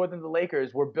Clippers, more than the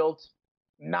Lakers, were built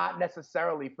not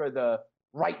necessarily for the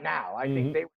right now. I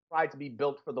think they tried to be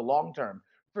built for the long term.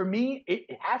 For me,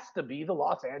 it has to be the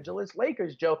Los Angeles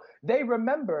Lakers, Joe. They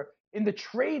remember in the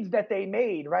trades that they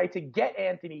made, right, to get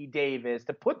Anthony Davis,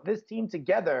 to put this team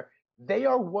together, they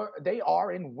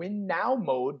are in win now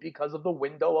mode because of the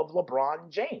window of LeBron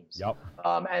James. Yep.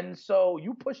 And so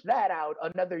you push that out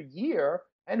another year,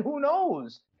 and who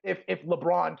knows if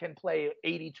LeBron can play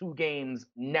 82 games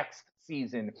next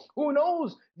season. Who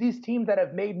knows these teams that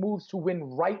have made moves to win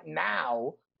right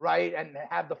now, right, and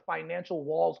have the financial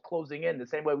walls closing in the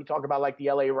same way we talk about like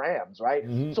the LA Rams, right?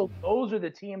 Mm-hmm. So those are the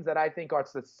teams that I think are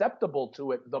susceptible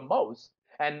to it the most.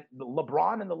 And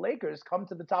LeBron and the Lakers come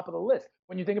to the top of the list.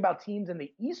 When you think about teams in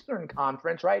the Eastern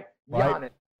Conference, right?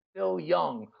 Giannis, still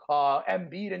young.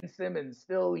 Embiid and Simmons,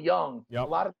 still young. Yep. A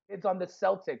lot of kids on the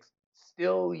Celtics,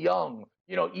 still young.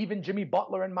 Even Jimmy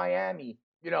Butler in Miami.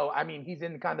 I mean, he's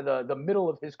in kind of the middle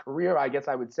of his career, I guess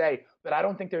I would say. But I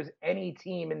don't think there's any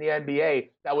team in the NBA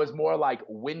that was more like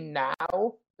win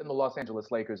now than the Los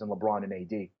Angeles Lakers and LeBron and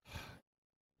AD.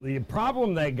 The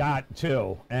problem they got,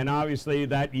 too, and obviously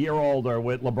that year older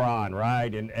with LeBron,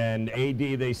 right? And AD,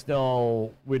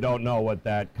 we don't know what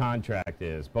that contract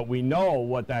is. But we know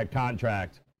what that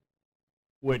contract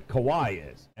with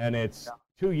Kawhi is. And it's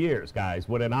 2 years, guys,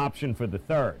 with an option for the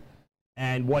third.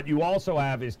 And what you also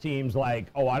have is teams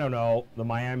like, the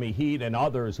Miami Heat and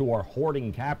others who are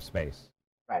hoarding cap space.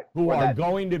 Right. Who are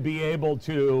going to be able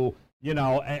to,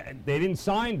 they didn't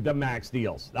sign the max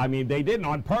deals. I mean, they didn't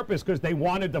on purpose because they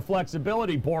wanted the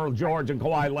flexibility, Paul George and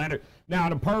Kawhi Leonard. Now,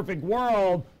 in a perfect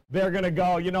world, they're going to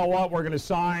go, you know what, we're going to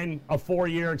sign a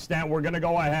 4-year extent. We're going to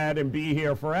go ahead and be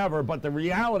here forever. But the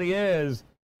reality is,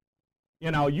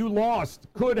 you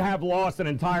could have lost an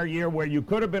entire year where you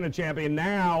could have been a champion.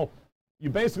 Now, you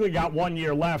basically got 1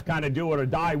 year left, kind of do it or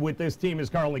die with this team as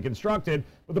currently constructed.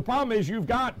 But the problem is you've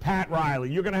got Pat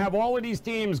Riley. You're going to have all of these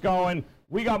teams going,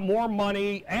 we got more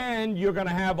money, and you're going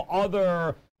to have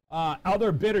other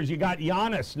bidders. You got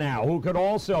Giannis now, who could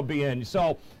also be in.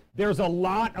 So there's a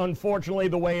lot, unfortunately,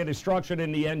 the way it is structured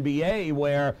in the NBA,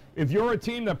 where if you're a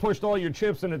team that pushed all your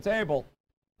chips on the table,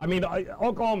 I mean,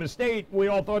 Oklahoma State, we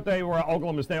all thought they were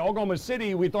Oklahoma State. Oklahoma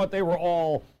City, we thought they were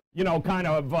all kind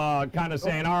of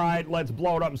saying, all right, let's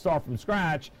blow it up and start from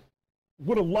scratch.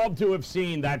 Would have loved to have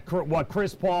seen what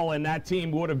Chris Paul and that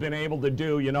team would have been able to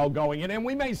do, going in. And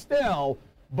we may still,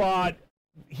 but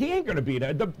he ain't going to be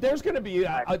there. There's going to be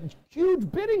a huge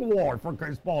bidding war for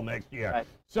Chris Paul next year. Right.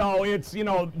 So it's,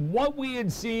 what we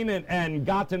had seen and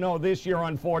got to know this year,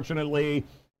 unfortunately,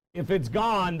 if it's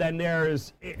gone, then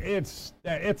it's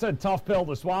a tough pill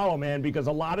to swallow, man, because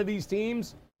a lot of these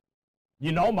teams,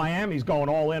 Miami's going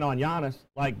all in on Giannis,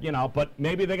 but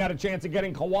maybe they got a chance of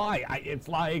getting Kawhi. It's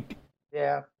like,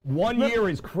 1 year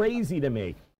is crazy to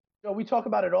me. So we talk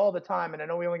about it all the time, and I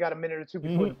know we only got a minute or two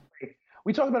before the break.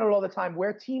 We talk about it all the time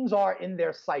where teams are in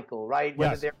their cycle, right?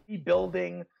 Whether they're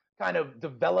rebuilding, kind of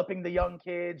developing the young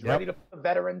kids, ready to put the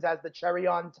veterans as the cherry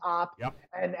on top,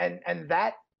 and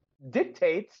that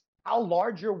dictates how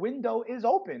large your window is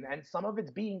open, and some of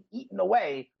it's being eaten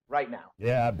away right now.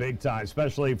 Yeah, big time,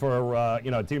 especially for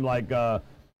a team like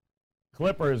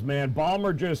Clippers, man.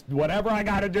 Ballmer just whatever I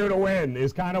got to do to win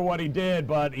is kind of what he did,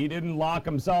 but he didn't lock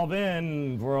himself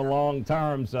in for a long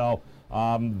term, so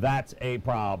that's a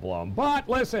problem. But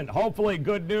listen, hopefully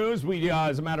good news. We,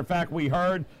 as a matter of fact, we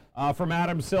heard from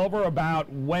Adam Silver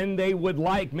about when they would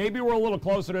like. Maybe we're a little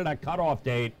closer to that cutoff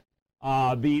date.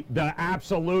 The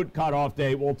absolute cutoff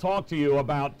date. We'll talk to you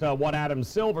about what Adam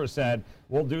Silver said.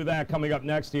 We'll do that coming up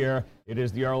next year. It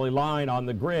is the early line on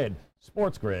the grid,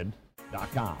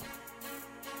 sportsgrid.com.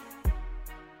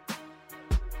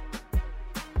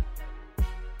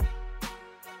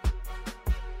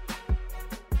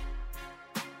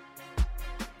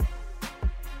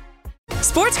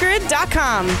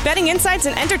 SportsGrid.com. Betting insights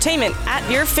and entertainment at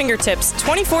your fingertips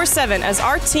 24/7 as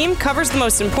our team covers the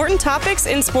most important topics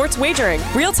in sports wagering.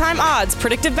 Real-time odds,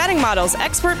 predictive betting models,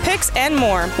 expert picks, and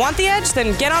more. Want the edge?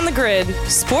 Then get on the grid.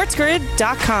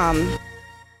 SportsGrid.com.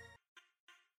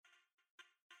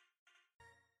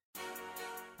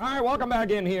 All right, welcome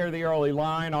back in here, the early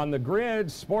line on the grid,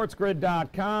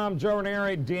 sportsgrid.com. Joe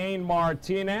Ranieri, Dane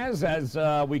Martinez, as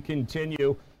we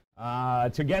continue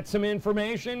to get some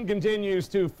information, continues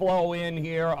to flow in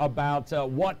here about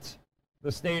what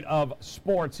the state of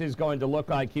sports is going to look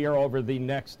like here over the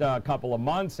next couple of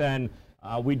months. And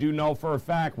we do know for a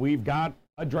fact we've got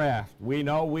a draft. We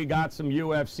know we got some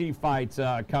UFC fights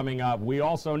coming up. We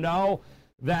also know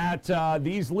that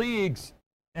these leagues,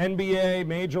 NBA,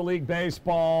 Major League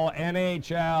Baseball,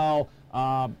 NHL,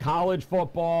 college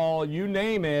football, you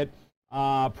name it,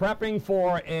 prepping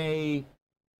for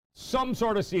some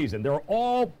sort of season. They're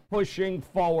all pushing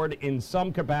forward in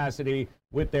some capacity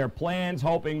with their plans,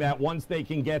 hoping that once they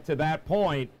can get to that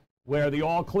point where the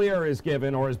all clear is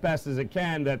given, or as best as it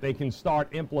can, that they can start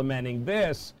implementing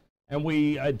this. And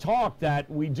we talked that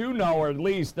we do know, or at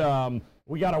least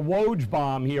we got a Woj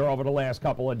bomb here over the last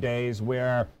couple of days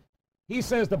where he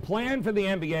says the plan for the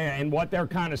NBA and what they're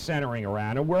kind of centering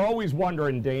around, and we're always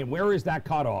wondering, Dane, where is that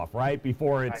cutoff, right,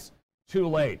 before it's too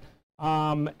late?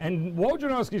 And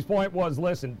Wojnarowski's point was,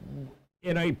 listen,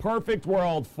 in a perfect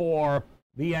world for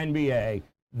the NBA,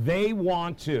 they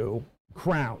want to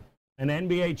crown an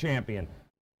NBA champion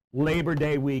Labor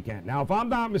Day weekend. Now, if I'm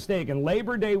not mistaken,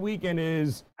 Labor Day weekend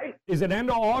is it end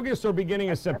of August or beginning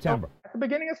of September? At the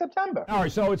beginning of September. All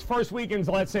right, so it's first weekends,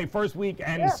 let's say first week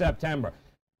in September.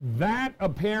 That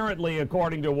apparently,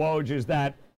 according to Woj, is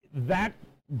that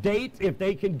date, if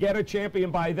they could get a champion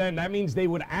by then, that means they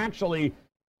would actually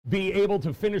be able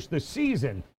to finish the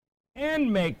season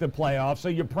and make the playoffs. So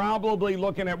you're probably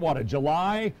looking at what, a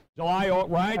July,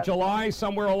 right? July,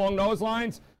 somewhere along those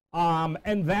lines.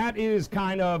 And that is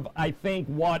kind of, I think,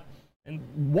 what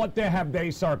have they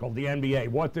circled, the NBA?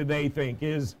 What do they think?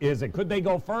 Is it? Could they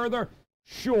go further?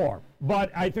 Sure.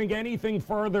 But I think anything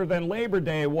further than Labor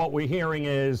Day, what we're hearing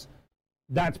is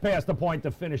that's past the point to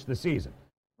finish the season.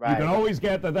 Right. You can always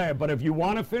get to there. But if you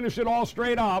want to finish it all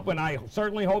straight up, and I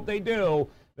certainly hope they do,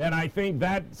 then I think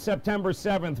that September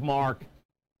 7th mark,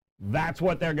 that's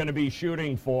what they're going to be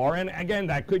shooting for. And again,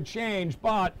 that could change,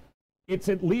 but it's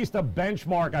at least a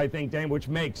benchmark, I think, Dane, which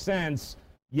makes sense.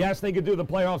 Yes, they could do the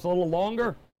playoffs a little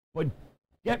longer, but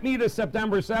get me to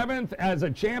September 7th as a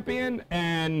champion,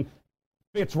 and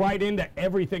fits right into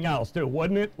everything else, too,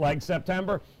 wouldn't it, like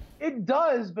September? It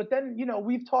does, but then,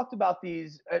 we've talked about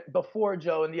these before,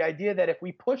 Joe, and the idea that if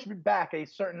we push back a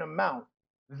certain amount,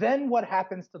 then what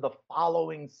happens to the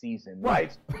following season,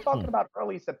 right? So we're talking about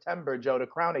early September, Joe, to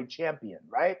crown a champion,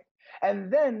 right?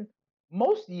 And then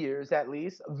most years, at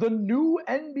least, the new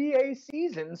NBA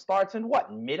season starts in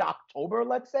what, mid-October,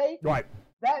 let's say? Right.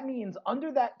 That means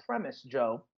under that premise,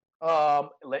 Joe,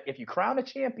 if you crown a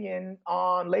champion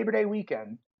on Labor Day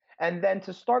weekend, and then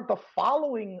to start the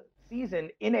following season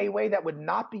in a way that would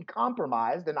not be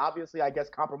compromised, and obviously I guess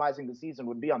compromising the season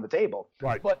would be on the table.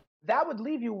 Right. But that would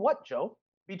leave you what, Joe?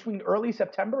 Between early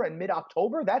September and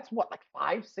mid-October, that's what, like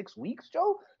 5-6 weeks,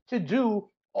 Joe, to do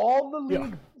all the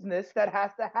league business that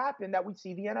has to happen that we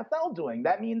see the NFL doing.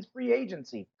 That means free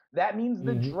agency. That means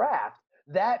the draft.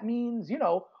 That means,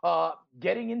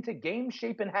 getting into game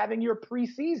shape and having your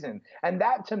preseason. And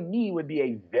that, to me, would be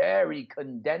a very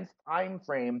condensed time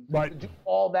frame to do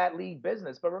all that league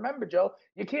business. But remember, Joe,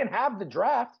 you can't have the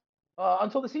draft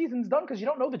until the season's done because you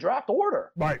don't know the draft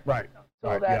order. Right.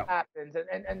 So that happens.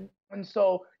 And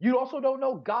so you also don't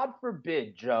know, God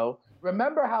forbid, Joe,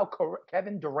 remember how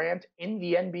Kevin Durant in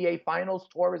the NBA Finals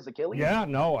tore his Achilles? Yeah,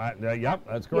 no,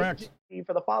 that's correct.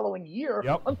 For the following year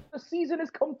until the season is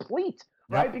complete,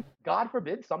 right? Because God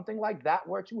forbid something like that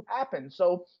were to happen.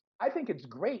 So I think it's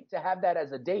great to have that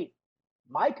as a date.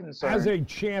 My concern, as a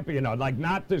champion, like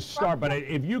not to start, but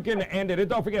if you can end it, and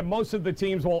don't forget, most of the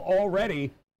teams will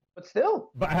already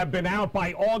but have been out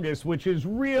by August, which is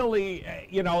really,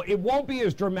 it won't be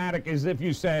as dramatic as if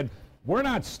you said, we're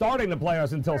not starting the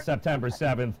playoffs until September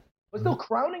 7th. But still,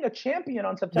 crowning a champion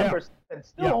on September 7th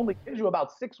still only gives you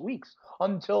about 6 weeks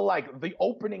until, like, the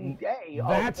opening day.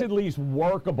 That's at least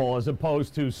workable as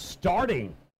opposed to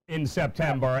starting in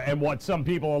September and what some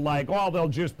people are like, oh, they'll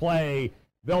just play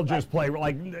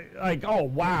like, oh,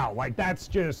 wow. Like, that's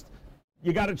just,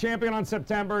 you got a champion on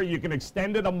September, you can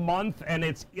extend it a month, and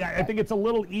I think it's a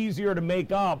little easier to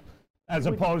make up as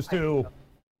opposed to.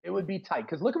 It would be tight,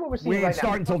 because look at what we're seeing we right now. We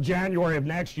start until January of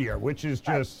next year, which is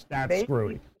just, that's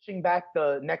screwy. Pushing back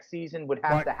the next season would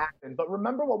have to happen. But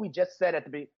remember what we just said at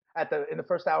in the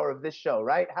first hour of this show,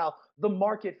 right? How the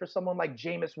market for someone like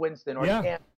Jameis Winston or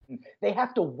Cam, they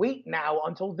have to wait now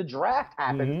until the draft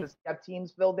happens to have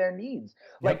teams fill their needs.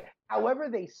 Like, however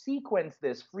they sequence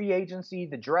this, free agency,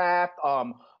 the draft,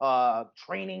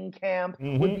 training camp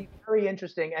would be very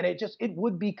interesting. And it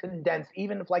would be condensed,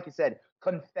 even if, like you said,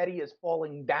 confetti is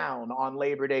falling down on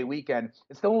Labor Day weekend.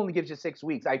 It still only gives you 6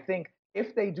 weeks. I think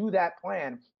if they do that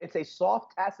plan, it's a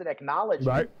soft, tacit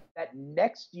acknowledgement that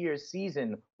next year's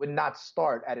season would not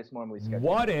start at its normally scheduled.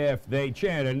 What if they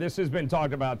chant, and this has been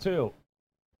talked about too,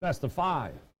 best of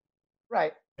 5?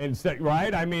 Right. Instead,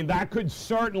 right? I mean, that could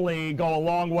certainly go a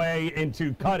long way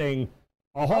into cutting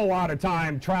a whole lot of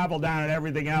time, travel down, and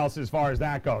everything else as far as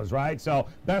that goes, right? So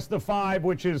best of 5,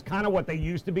 which is kind of what they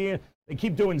used to be. They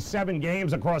keep doing 7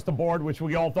 games across the board, which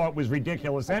we all thought was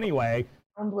ridiculous anyway.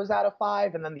 Round was out of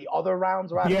 5, and then the other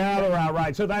rounds were out of 5. Yeah,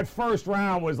 right. So that first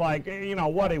round was like,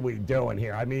 what are we doing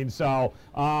here? I mean, so,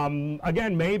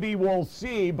 again, maybe we'll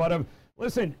see. But,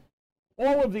 listen,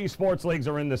 all of these sports leagues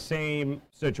are in the same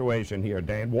situation here,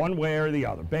 Dan, one way or the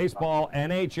other. Baseball,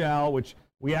 NHL, which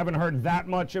we haven't heard that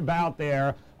much about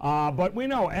there. But we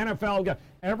know NFL,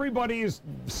 everybody's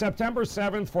September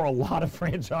 7th for a lot of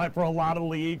franchise, for a lot of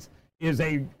leagues, is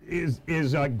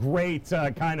a great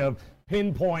kind of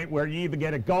pinpoint where you either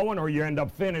get it going or you end up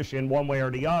finishing one way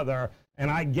or the other. And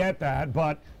I get that.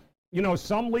 But,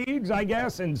 some leagues, I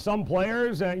guess, and some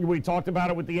players, and we talked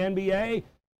about it with the NBA,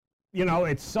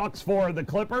 it sucks for the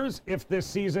Clippers if this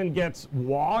season gets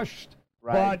washed.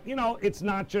 Right. But, it's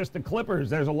not just the Clippers.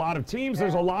 There's a lot of teams.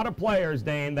 There's a lot of players,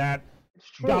 Dane, that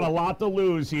got a lot to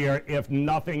lose here if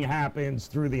nothing happens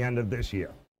through the end of this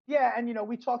year. Yeah, and,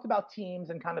 we talked about teams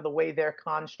and kind of the way they're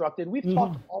constructed. We've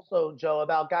talked also, Joe,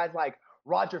 about guys like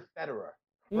Roger Federer,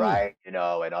 right? And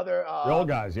other real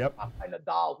guys,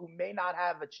 Nadal, who may not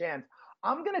have a chance.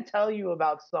 I'm going to tell you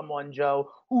about someone,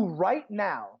 Joe, who right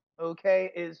now,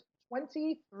 is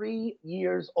 23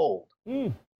 years old.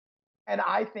 And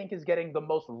I think is getting the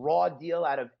most raw deal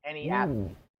out of any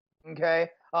athlete. Okay?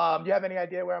 Do you have any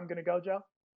idea where I'm going to go, Joe?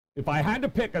 If I had to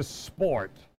pick a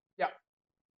sport,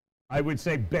 I would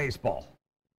say baseball.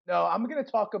 No, I'm going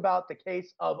to talk about the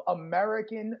case of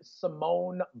American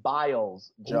Simone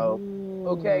Biles, Joe.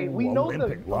 Okay, we know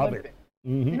the Olympics.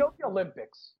 You know the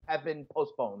Olympics have been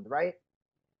postponed, right?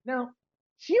 Now,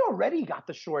 she already got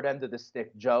the short end of the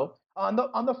stick, Joe, on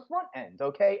the front end,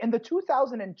 okay? In the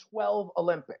 2012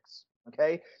 Olympics,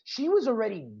 okay, she was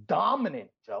already dominant,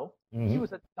 Joe. She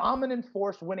was a dominant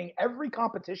force, winning every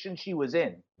competition she was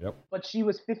in. But she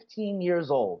was 15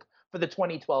 years old for the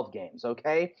 2012 games,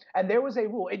 okay? And there was a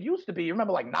rule. It used to be, you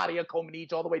remember like Nadia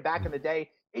Comaneci all the way back in the day?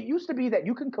 It used to be that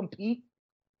you can compete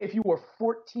if you were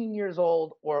 14 years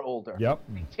old or older.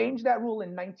 They changed that rule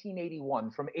in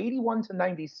 1981. From 81 to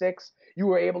 96, you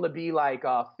were able to be like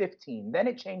 15. Then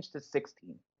it changed to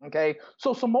 16, okay?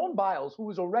 So Simone Biles, who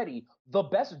was already the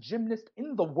best gymnast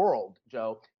in the world,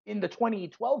 Joe, in the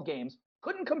 2012 games,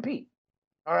 couldn't compete,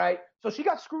 all right? So she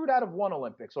got screwed out of one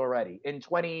Olympics already in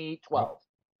 2012.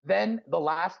 Then the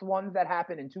last one that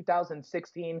happened in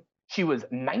 2016, she was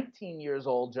 19 years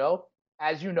old, Joe.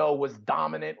 As you know, was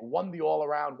dominant, won the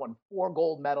all-around, won 4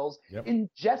 gold medals. In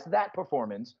just that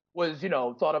performance, was,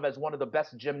 thought of as one of the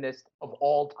best gymnasts of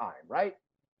all time, right?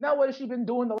 Now, what has she been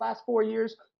doing the last 4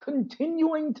 years?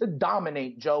 Continuing to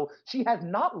dominate, Joe. She has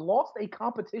not lost a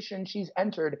competition she's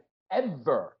entered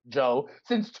ever, Joe,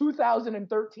 since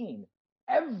 2013.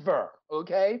 Ever,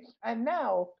 okay? And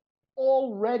now,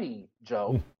 already,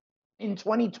 Joe, in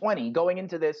 2020, going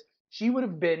into this, she would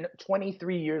have been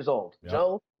 23 years old.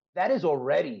 Joe, that is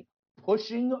already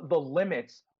pushing the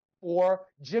limits for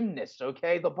gymnasts,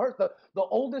 okay? The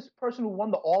oldest person who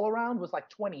won the all-around was like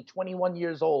 21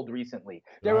 years old recently.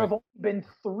 There have only been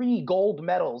 3 gold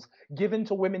medals given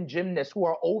to women gymnasts who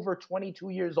are over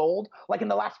 22 years old, like in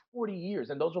the last 40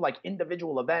 years. And those were like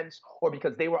individual events or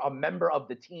because they were a member of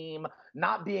the team,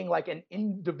 not being like an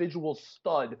individual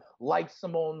stud like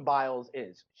Simone Biles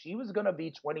is. She was going to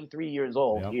be 23 years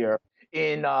old here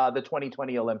in the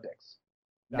 2020 Olympics.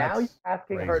 Now you're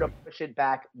asking her to push it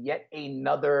back yet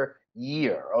another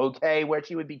year, okay, where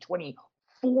she would be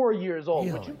 24 years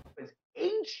old, which is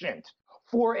ancient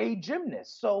for a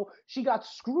gymnast. So she got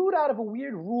screwed out of a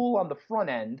weird rule on the front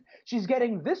end. She's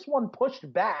getting this one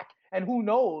pushed back, and who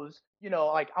knows,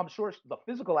 I'm sure the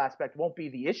physical aspect won't be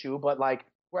the issue, but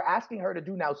we're asking her to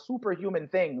do now superhuman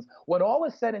things. When all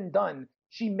is said and done,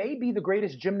 she may be the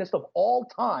greatest gymnast of all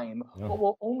time, but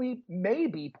will only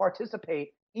maybe participate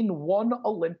in 1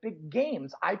 Olympic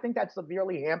Games. I think that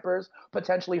severely hampers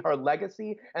potentially her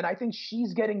legacy, and I think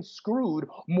she's getting screwed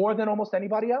more than almost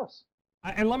anybody else.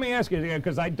 And let me ask you,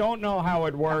 because I don't know how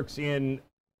it works in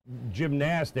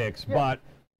gymnastics, but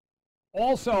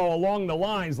also along the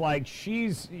lines, like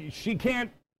she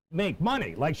can't make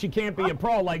money. Like she can't be a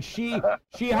pro. Like she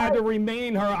had to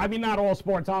remain her. I mean, not all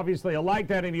sports obviously are like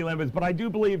that in the Olympics, but I do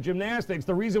believe gymnastics,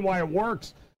 the reason why it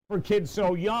works for kids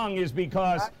so young is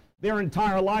because their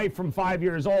entire life from 5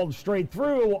 years old straight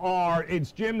through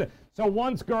it's gym. So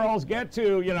once girls get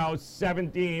to,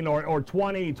 17 or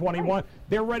 20, 21,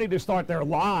 they're ready to start their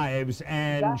lives,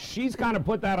 and she's kind of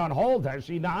put that on hold, has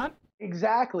she not?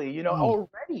 Exactly.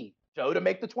 Already, Joe, to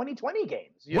make the 2020 games.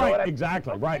 You know what I mean?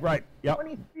 Exactly. Right. Yep.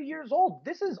 23 years old.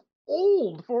 This is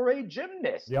old for a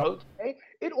gymnast. Yep. Okay,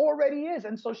 it already is,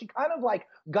 and so she kind of like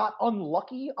got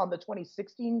unlucky on the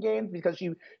 2016 games because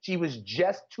she was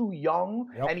just too young,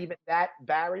 and even that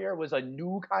barrier was a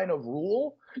new kind of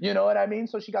rule. You know what I mean?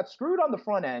 So she got screwed on the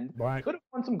front end. Right. Could have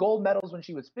won some gold medals when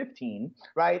she was 15.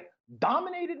 Right.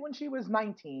 Dominated when she was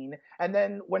 19, and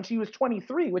then when she was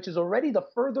 23, which is already the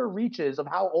further reaches of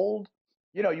how old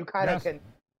you kind of can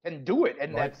do it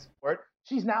in that sport.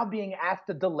 She's now being asked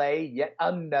to delay yet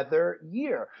another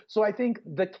year. So I think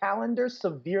the calendar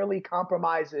severely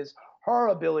compromises her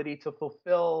ability to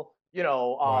fulfill,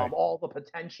 all the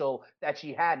potential that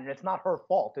she had. And it's not her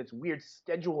fault. It's weird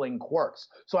scheduling quirks.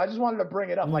 So I just wanted to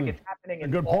bring it up. Like it's happening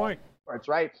in all sports,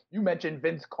 right? You mentioned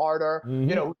Vince Carter,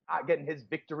 not getting his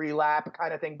victory lap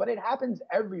kind of thing. But it happens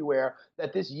everywhere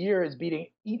that this year is being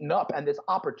eaten up, and this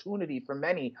opportunity for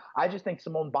many. I just think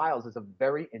Simone Biles is a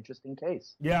very interesting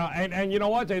case. Yeah, and you know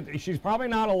what? She's probably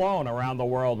not alone around the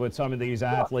world with some of these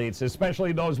athletes,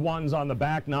 especially those ones on the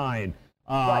back nine.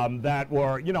 That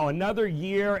were, another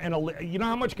year, and you know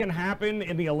how much can happen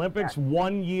in the Olympics?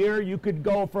 1 year, you could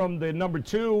go from the number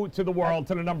 2 to the world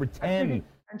to the number 10.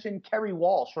 Mentioned Kerry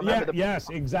Walsh. Remember yes,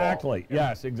 exactly.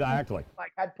 Yes, exactly.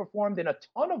 Like had performed in a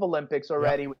ton of Olympics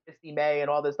already with Misty May and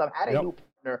all this stuff. Had a new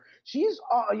partner. She's,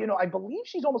 I believe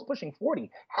she's almost pushing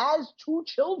 40. Has 2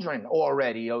 children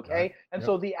already. Okay, and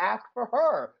so the ask for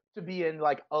her to be in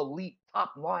like elite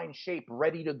top line shape,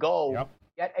 ready to go.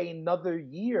 Yet another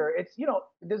year. It's,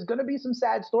 there's going to be some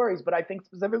sad stories, but I think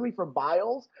specifically for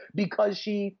Biles, because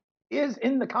she is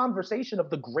in the conversation of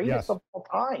the greatest of all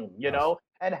time,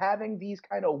 and having these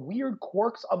kind of weird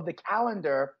quirks of the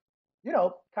calendar,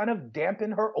 kind of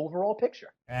dampen her overall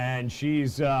picture. And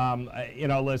she's,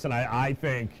 listen, I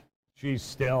think she's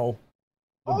still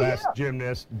the best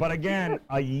gymnast. But again,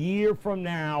 a year from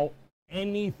now,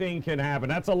 anything can happen.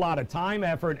 That's a lot of time,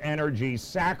 effort, energy,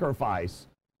 sacrifice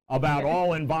about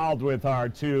all involved with her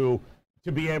to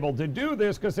be able to do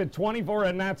this, because at 24,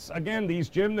 and that's, again, these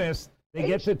gymnasts, they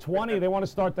get to 20, they want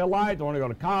to start their life, they want to go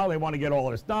to college, they want to get all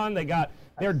this done.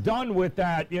 They're done with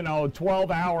that,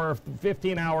 12-hour,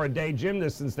 15-hour a day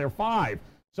gymnast since they're 5.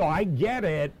 So I get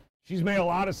it. She's made a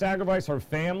lot of sacrifice, her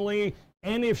family,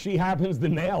 and if she happens to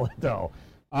nail it, though.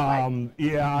 Wheaties,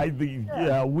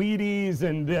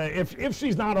 and if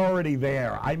she's not already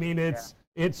there, I mean,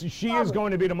 she is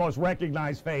going to be the most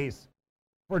recognized face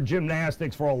for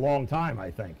gymnastics for a long time, I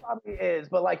think. Probably is,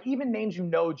 but like even names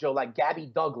Joe, like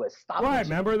Gabby Douglas.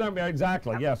 Remember them?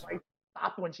 Exactly, yes.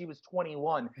 Stopped when she was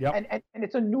 21. Yep. And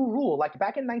it's a new rule. Like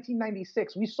back in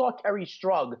 1996, we saw Kerri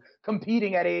Strug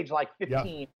competing at age like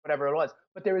 15, whatever it was.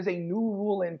 But there is a new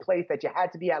rule in place that you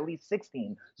had to be at least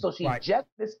 16. So she just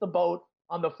missed the boat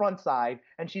on the front side,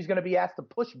 and she's going to be asked to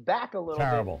push back a little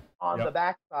bit on the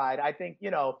back side. I think,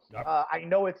 I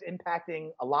know it's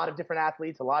impacting a lot of different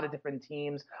athletes, a lot of different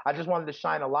teams. I just wanted to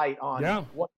shine a light on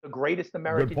one of the greatest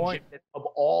American gymnasts of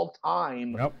all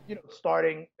time,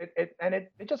 starting it, and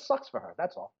it just sucks for her.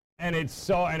 That's all. And it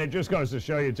just goes to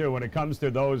show you, too, when it comes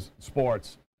to those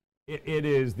sports, it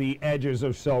is the edges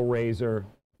are so razor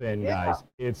thin, guys.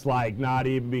 It's like not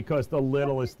even because the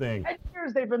littlest thing. 10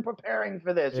 years they've been preparing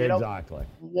for this. Exactly.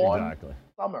 One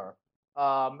summer.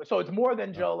 So it's more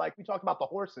than Joe. Like we talked about the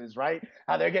horses, right?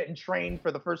 How they're getting trained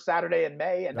for the first Saturday in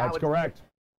May, and that's correct.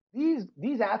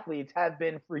 These athletes have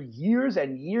been for years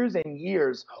and years and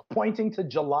years pointing to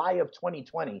July of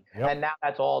 2020, and now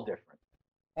that's all different.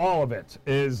 All of it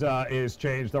is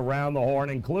changed around the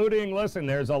horn, including. Listen,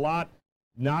 there's a lot.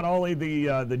 Not only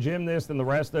the gymnasts and the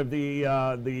rest of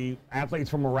the athletes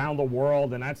from around the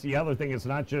world, and that's the other thing. It's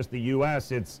not just the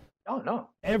U.S. It's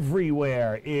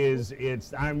everywhere.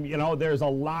 There's a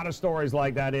lot of stories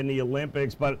like that in the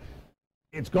Olympics, but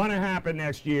it's going to happen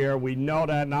next year. We know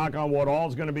that. Knock on wood,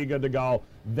 all's going to be good to go.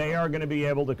 They are going to be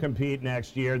able to compete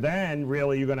next year. Then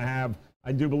really you're going to have,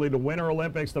 I do believe, the Winter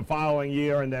Olympics the following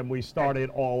year, and then we start it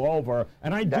all over.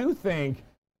 And I do think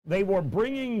they were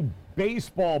bringing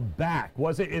baseball back.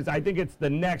 I think it's the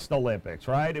next Olympics,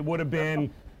 right? It would have been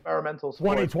experimental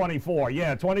sport. 2024,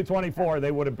 yeah, 2024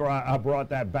 they would have brought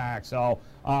that back. So,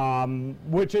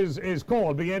 which is cool.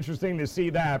 It'd be interesting to see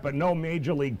that, but no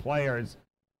major league players,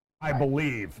 I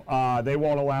believe, they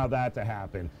won't allow that to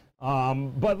happen.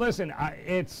 But listen,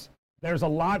 there's a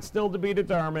lot still to be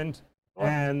determined,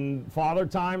 and Father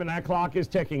Time and that clock is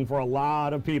ticking for a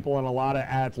lot of people and a lot of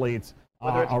athletes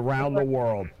around the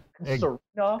world.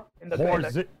 Serena in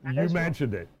the you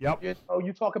mentioned it. Yep.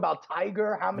 You talk about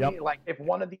Tiger. How many? Like, if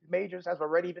one of these majors has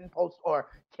already been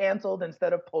canceled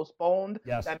instead of postponed,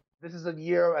 then this is a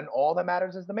year, and all that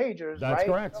matters is the majors. That's right?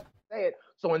 correct. Say it.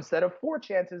 So instead of 4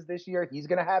 chances this year, he's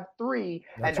going to have 3.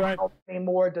 That's and right. how many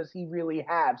more does he really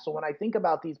have? So when I think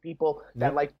about these people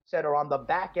that, like you said, are on the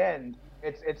back end,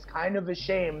 it's kind of a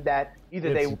shame that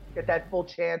either they won't get that full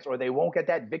chance or they won't get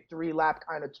that victory lap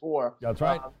kind of tour. That's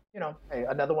right. Hey,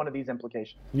 another one of these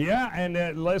implications. Yeah,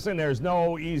 and listen, there's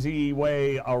no easy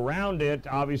way around it.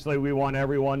 Obviously, we want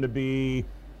everyone to be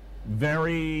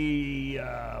very,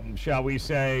 shall we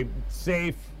say,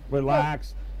 safe,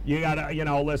 relaxed. You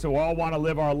gotta, listen. We all want to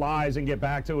live our lives and get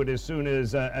back to it as soon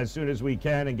as we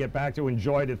can, and get back to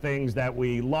enjoy the things that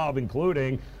we love,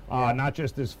 including not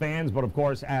just as fans, but of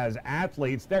course as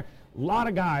athletes. There, a lot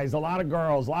of guys, a lot of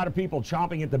girls, a lot of people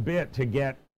chomping at the bit to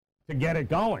get it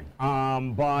going.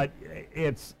 But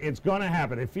it's going to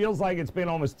happen. It feels like it's been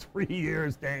almost 3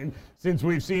 years, Dane, since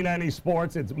we've seen any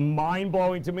sports. It's mind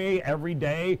blowing to me every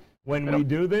day when we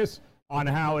do this. On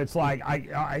how it's like,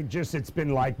 it's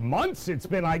been like months. It's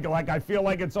been like I feel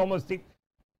like it's almost,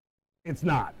 it's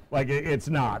not. Like, it's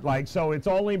not. Like, so it's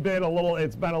only been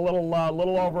it's been a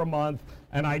little over a month.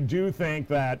 And I do think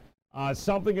that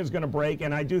something is going to break.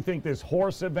 And I do think this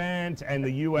horse event and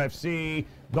the UFC,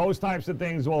 those types of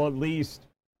things will at least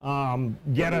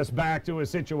get us back to a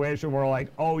situation where, like,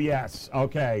 oh, yes,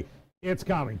 okay, it's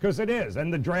coming. Because it is.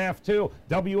 And the draft, too.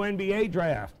 WNBA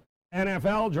draft.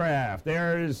 NFL draft.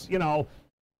 There's,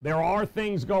 there are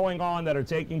things going on that are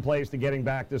taking place to getting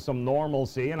back to some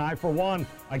normalcy. And I, for one,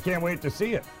 I can't wait to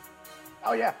see it.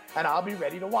 Oh, yeah. And I'll be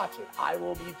ready to watch it. I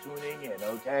will be tuning in,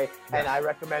 okay? Yeah. And I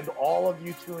recommend all of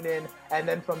you tune in. And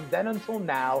then from then until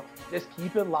now, just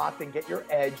keep it locked and get your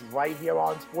edge right here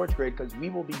on Sports Grid, because we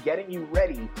will be getting you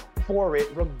ready for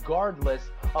it regardless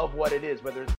of what it is,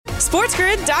 whether it's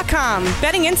SportsGrid.com.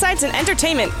 Betting insights and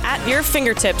entertainment at your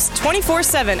fingertips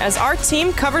 24/7 as our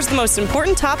team covers the most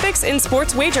important topics in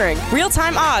sports wagering.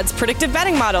 Real-time odds, predictive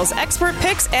betting models, expert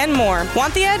picks, and more.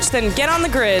 Want the edge? Then get on the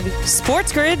grid.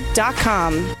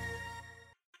 SportsGrid.com.